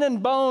skin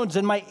and bones,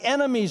 and my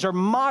enemies are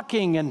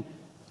mocking, and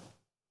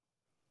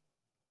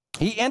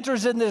he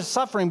enters into this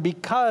suffering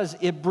because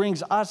it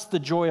brings us the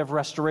joy of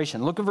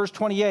restoration. Look at verse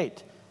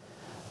 28.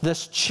 The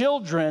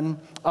children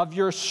of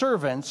your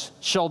servants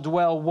shall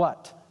dwell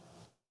what?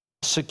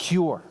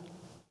 Secure.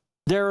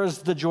 There is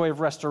the joy of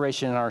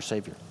restoration in our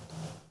Savior.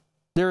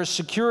 There is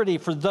security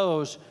for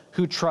those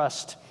who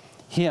trust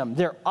him.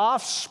 Their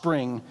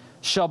offspring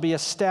shall be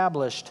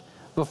established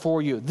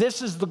before you.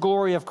 This is the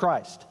glory of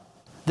Christ,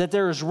 that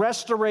there is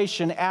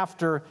restoration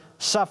after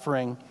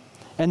suffering,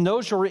 and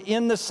those who are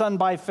in the Son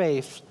by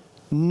faith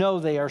know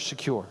they are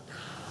secure.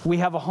 We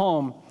have a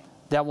home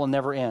that will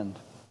never end.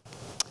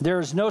 There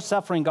is no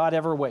suffering God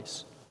ever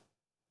wastes.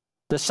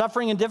 The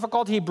suffering and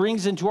difficulty he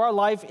brings into our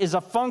life is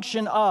a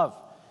function of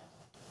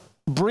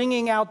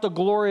bringing out the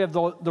glory of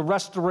the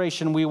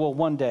restoration we will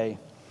one day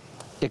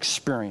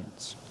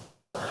experience.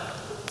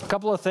 A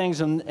couple of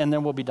things and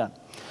then we'll be done.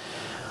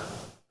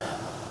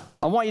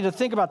 I want you to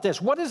think about this.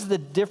 What is the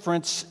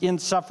difference in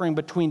suffering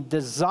between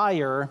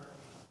desire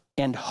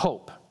and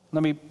hope?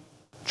 Let me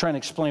try and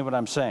explain what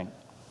I'm saying.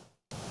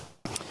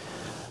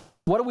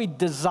 What do we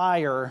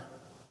desire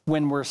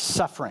when we're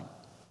suffering?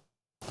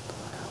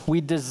 We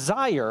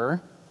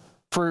desire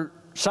for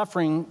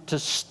suffering to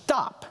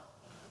stop,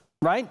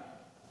 right?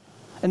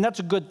 And that's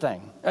a good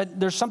thing.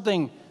 There's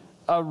something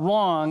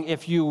wrong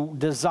if you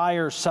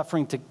desire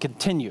suffering to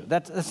continue.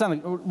 That's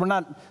not. We're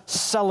not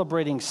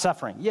celebrating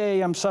suffering.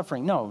 Yay, I'm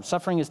suffering. No,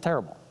 suffering is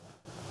terrible.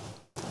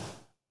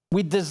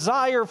 We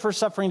desire for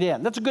suffering to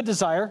end. That's a good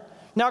desire.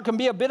 Now, it can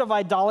be a bit of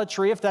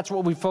idolatry if that's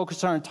what we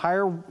focus our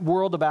entire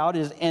world about,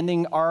 is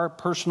ending our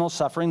personal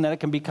suffering. Then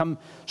it can become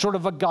sort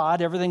of a god.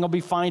 Everything will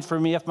be fine for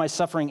me if my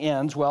suffering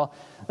ends. Well,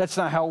 that's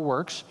not how it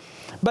works.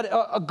 But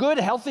a good,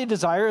 healthy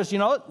desire is,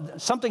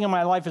 something in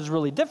my life is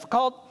really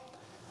difficult,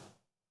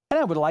 and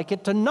I would like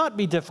it to not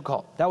be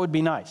difficult. That would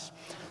be nice.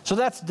 So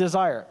that's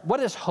desire. What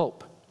is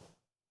hope?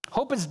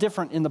 Hope is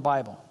different in the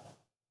Bible.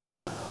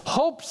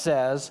 Hope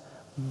says,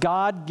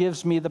 God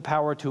gives me the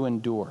power to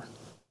endure.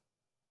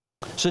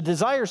 So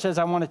desire says,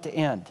 I want it to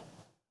end.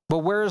 But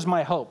where is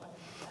my hope?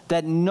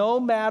 That no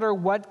matter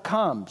what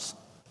comes,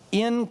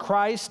 in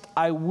Christ,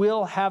 I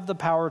will have the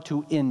power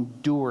to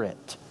endure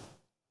it.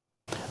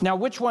 Now,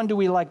 which one do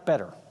we like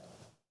better?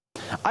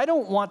 I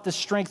don't want the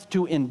strength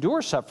to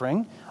endure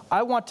suffering.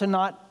 I want to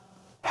not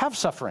have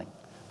suffering.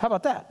 How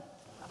about that?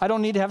 I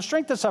don't need to have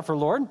strength to suffer,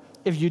 Lord,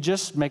 if you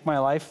just make my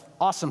life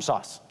awesome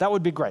sauce. That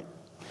would be great.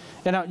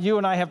 And you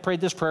and I have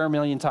prayed this prayer a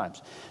million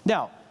times.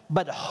 Now,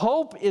 but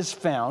hope is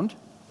found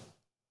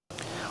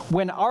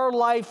when our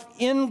life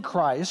in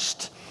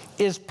Christ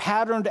is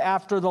patterned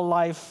after the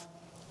life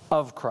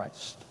of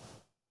Christ.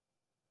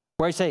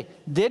 Where I say,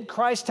 did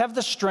Christ have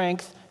the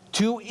strength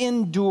to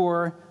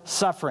endure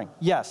suffering?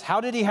 Yes. How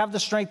did he have the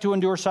strength to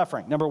endure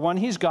suffering? Number one,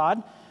 he's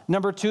God.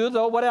 Number two,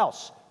 though, what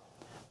else?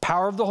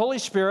 Power of the Holy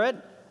Spirit.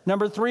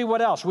 Number three,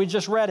 what else? We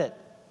just read it.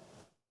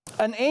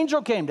 An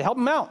angel came to help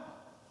him out.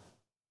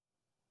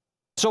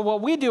 So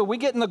what we do, we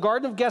get in the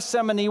Garden of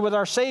Gethsemane with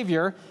our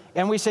Savior,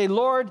 and we say,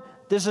 Lord,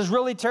 this is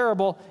really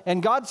terrible.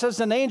 And God says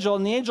to an angel,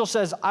 and the angel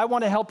says, I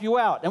want to help you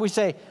out. And we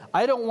say,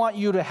 I don't want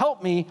you to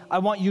help me. I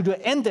want you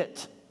to end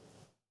it.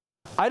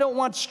 I don't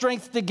want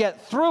strength to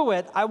get through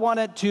it. I want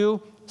it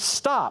to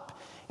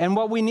stop. And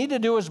what we need to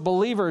do as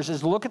believers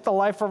is look at the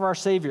life of our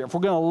Savior. If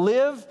we're going to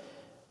live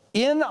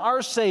in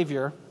our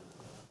Savior,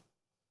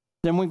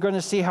 then we're going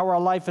to see how our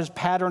life is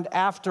patterned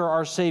after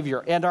our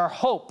Savior and our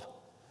hope.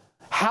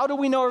 How do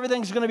we know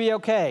everything's going to be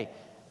okay?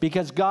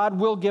 Because God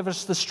will give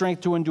us the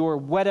strength to endure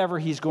whatever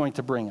he's going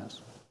to bring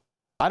us.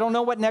 I don't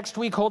know what next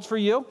week holds for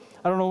you.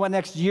 I don't know what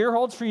next year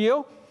holds for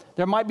you.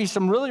 There might be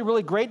some really,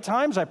 really great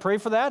times. I pray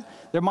for that.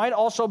 There might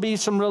also be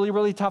some really,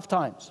 really tough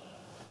times.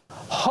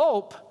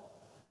 Hope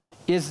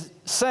is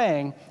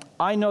saying,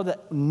 I know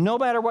that no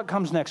matter what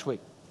comes next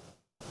week,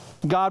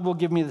 God will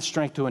give me the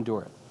strength to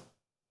endure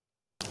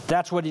it.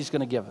 That's what he's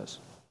going to give us.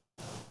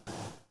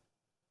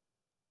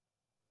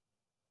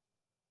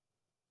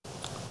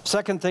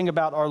 Second thing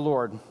about our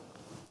Lord,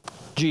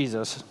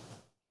 Jesus,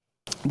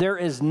 there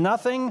is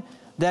nothing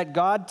that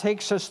God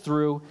takes us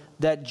through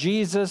that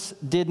Jesus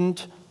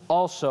didn't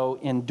also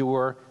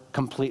endure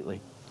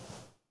completely.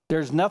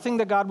 There's nothing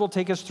that God will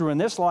take us through in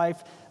this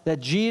life that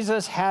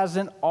Jesus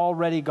hasn't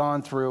already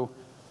gone through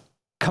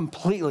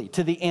completely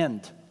to the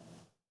end.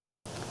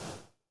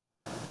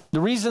 The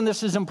reason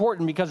this is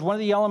important, because one of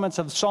the elements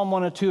of Psalm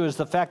 102 is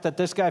the fact that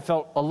this guy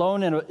felt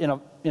alone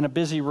in a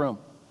busy room.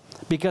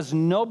 Because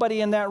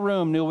nobody in that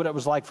room knew what it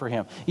was like for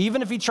him.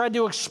 Even if he tried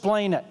to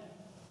explain it,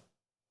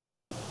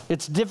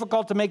 it's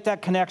difficult to make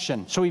that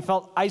connection. So he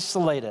felt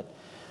isolated.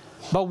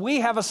 But we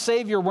have a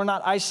Savior we're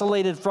not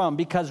isolated from,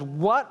 because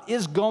what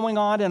is going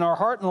on in our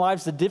heart and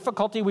lives, the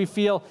difficulty we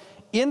feel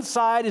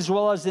inside as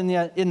well as in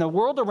the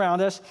world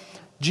around us,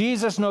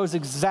 Jesus knows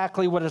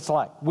exactly what it's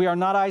like. We are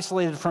not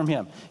isolated from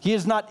him. He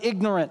is not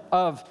ignorant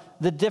of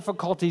the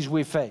difficulties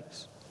we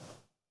face.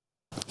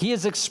 He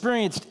has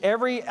experienced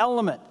every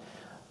element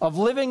of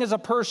living as a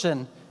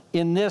person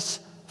in this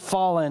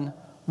fallen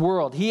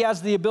world. He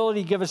has the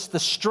ability to give us the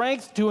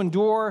strength to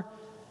endure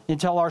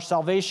until our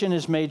salvation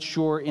is made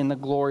sure in the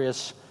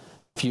glorious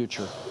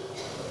future.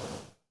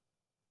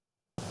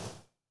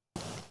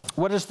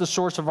 What is the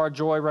source of our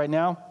joy right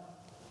now?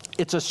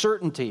 It's a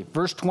certainty.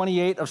 Verse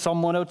 28 of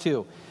Psalm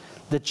 102.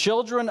 The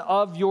children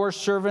of your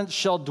servants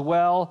shall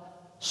dwell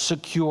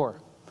secure.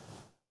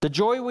 The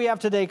joy we have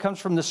today comes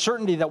from the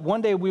certainty that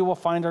one day we will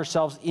find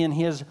ourselves in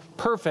his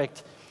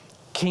perfect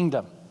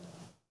kingdom.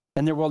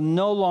 and there will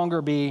no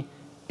longer be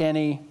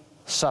any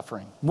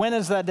suffering. When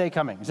is that day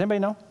coming? Does anybody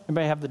know?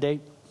 Anybody have the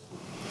date?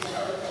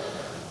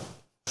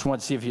 Just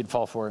wanted to see if you'd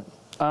fall for it.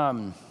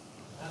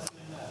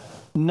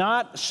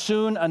 Not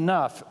soon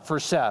enough for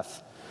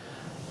Seth.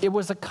 It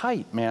was a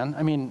kite, man.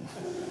 I mean,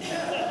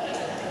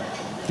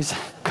 he said,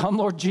 "Come,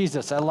 Lord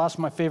Jesus, I lost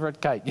my favorite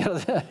kite." You know,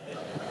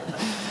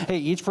 hey,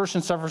 each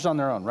person suffers on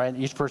their own, right?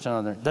 Each person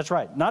on their own. That's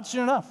right. Not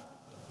soon enough.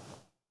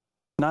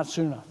 Not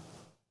soon enough.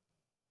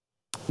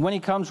 When he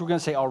comes, we're going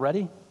to say,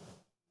 "Already?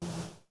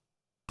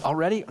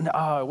 Already?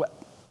 No,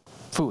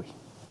 phooey."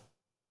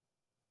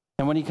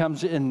 And when he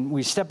comes and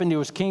we step into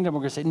his kingdom, we're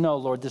going to say, "No,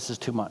 Lord, this is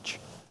too much.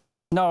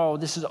 No,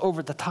 this is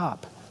over the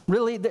top.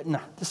 Really? No,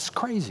 this is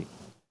crazy."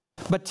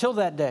 But till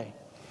that day,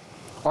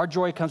 our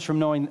joy comes from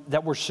knowing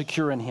that we're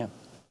secure in him.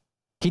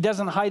 He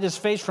doesn't hide his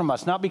face from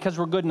us, not because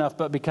we're good enough,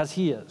 but because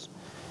he is.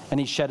 And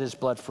he shed his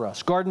blood for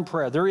us. Garden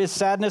prayer. There is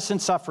sadness and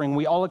suffering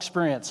we all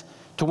experience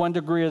to one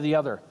degree or the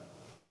other.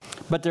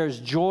 But there's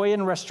joy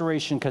and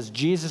restoration because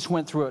Jesus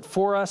went through it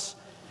for us,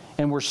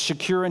 and we're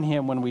secure in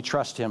him when we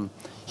trust him.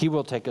 He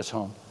will take us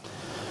home.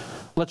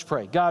 Let's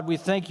pray. God, we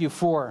thank you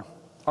for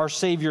our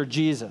Savior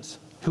Jesus,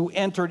 who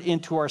entered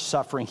into our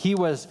suffering. He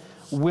was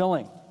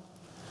willing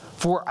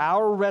for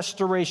our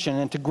restoration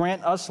and to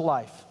grant us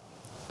life,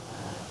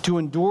 to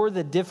endure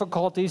the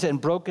difficulties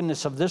and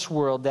brokenness of this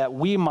world, that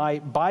we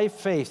might, by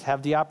faith,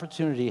 have the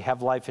opportunity to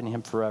have life in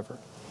him forever.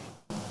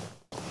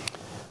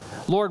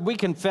 Lord, we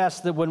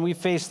confess that when we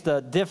face the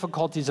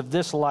difficulties of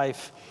this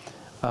life,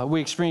 we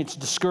experience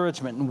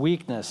discouragement and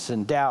weakness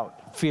and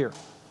doubt, fear.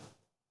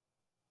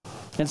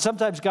 And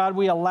sometimes, God,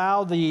 we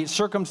allow the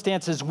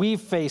circumstances we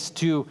face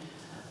to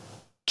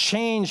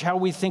change how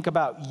we think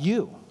about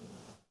you.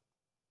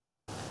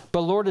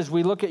 But Lord, as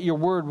we look at your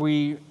word,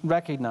 we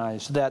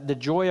recognize that the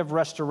joy of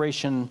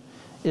restoration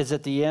is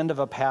at the end of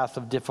a path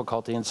of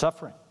difficulty and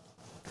suffering.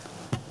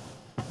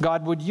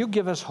 God, would you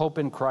give us hope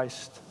in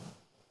Christ?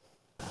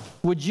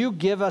 Would you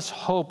give us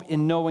hope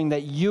in knowing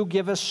that you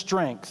give us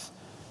strength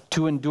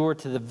to endure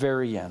to the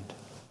very end?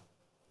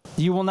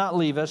 You will not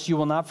leave us. You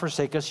will not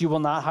forsake us. You will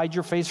not hide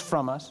your face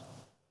from us.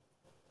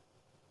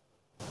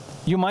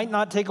 You might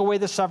not take away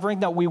the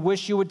suffering that we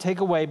wish you would take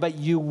away, but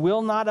you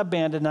will not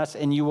abandon us,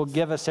 and you will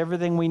give us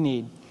everything we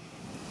need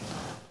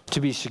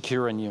to be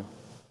secure in you.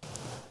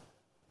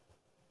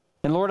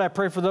 And Lord, I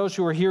pray for those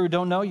who are here who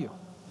don't know you,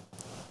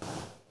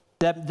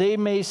 that they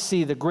may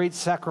see the great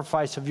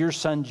sacrifice of your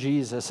Son,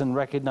 Jesus, and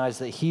recognize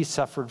that he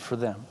suffered for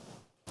them.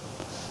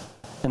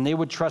 And they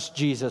would trust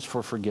Jesus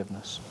for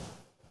forgiveness.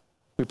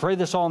 We pray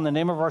this all in the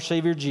name of our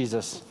Savior,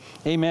 Jesus.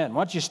 Amen.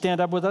 Why don't you stand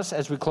up with us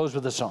as we close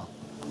with a song?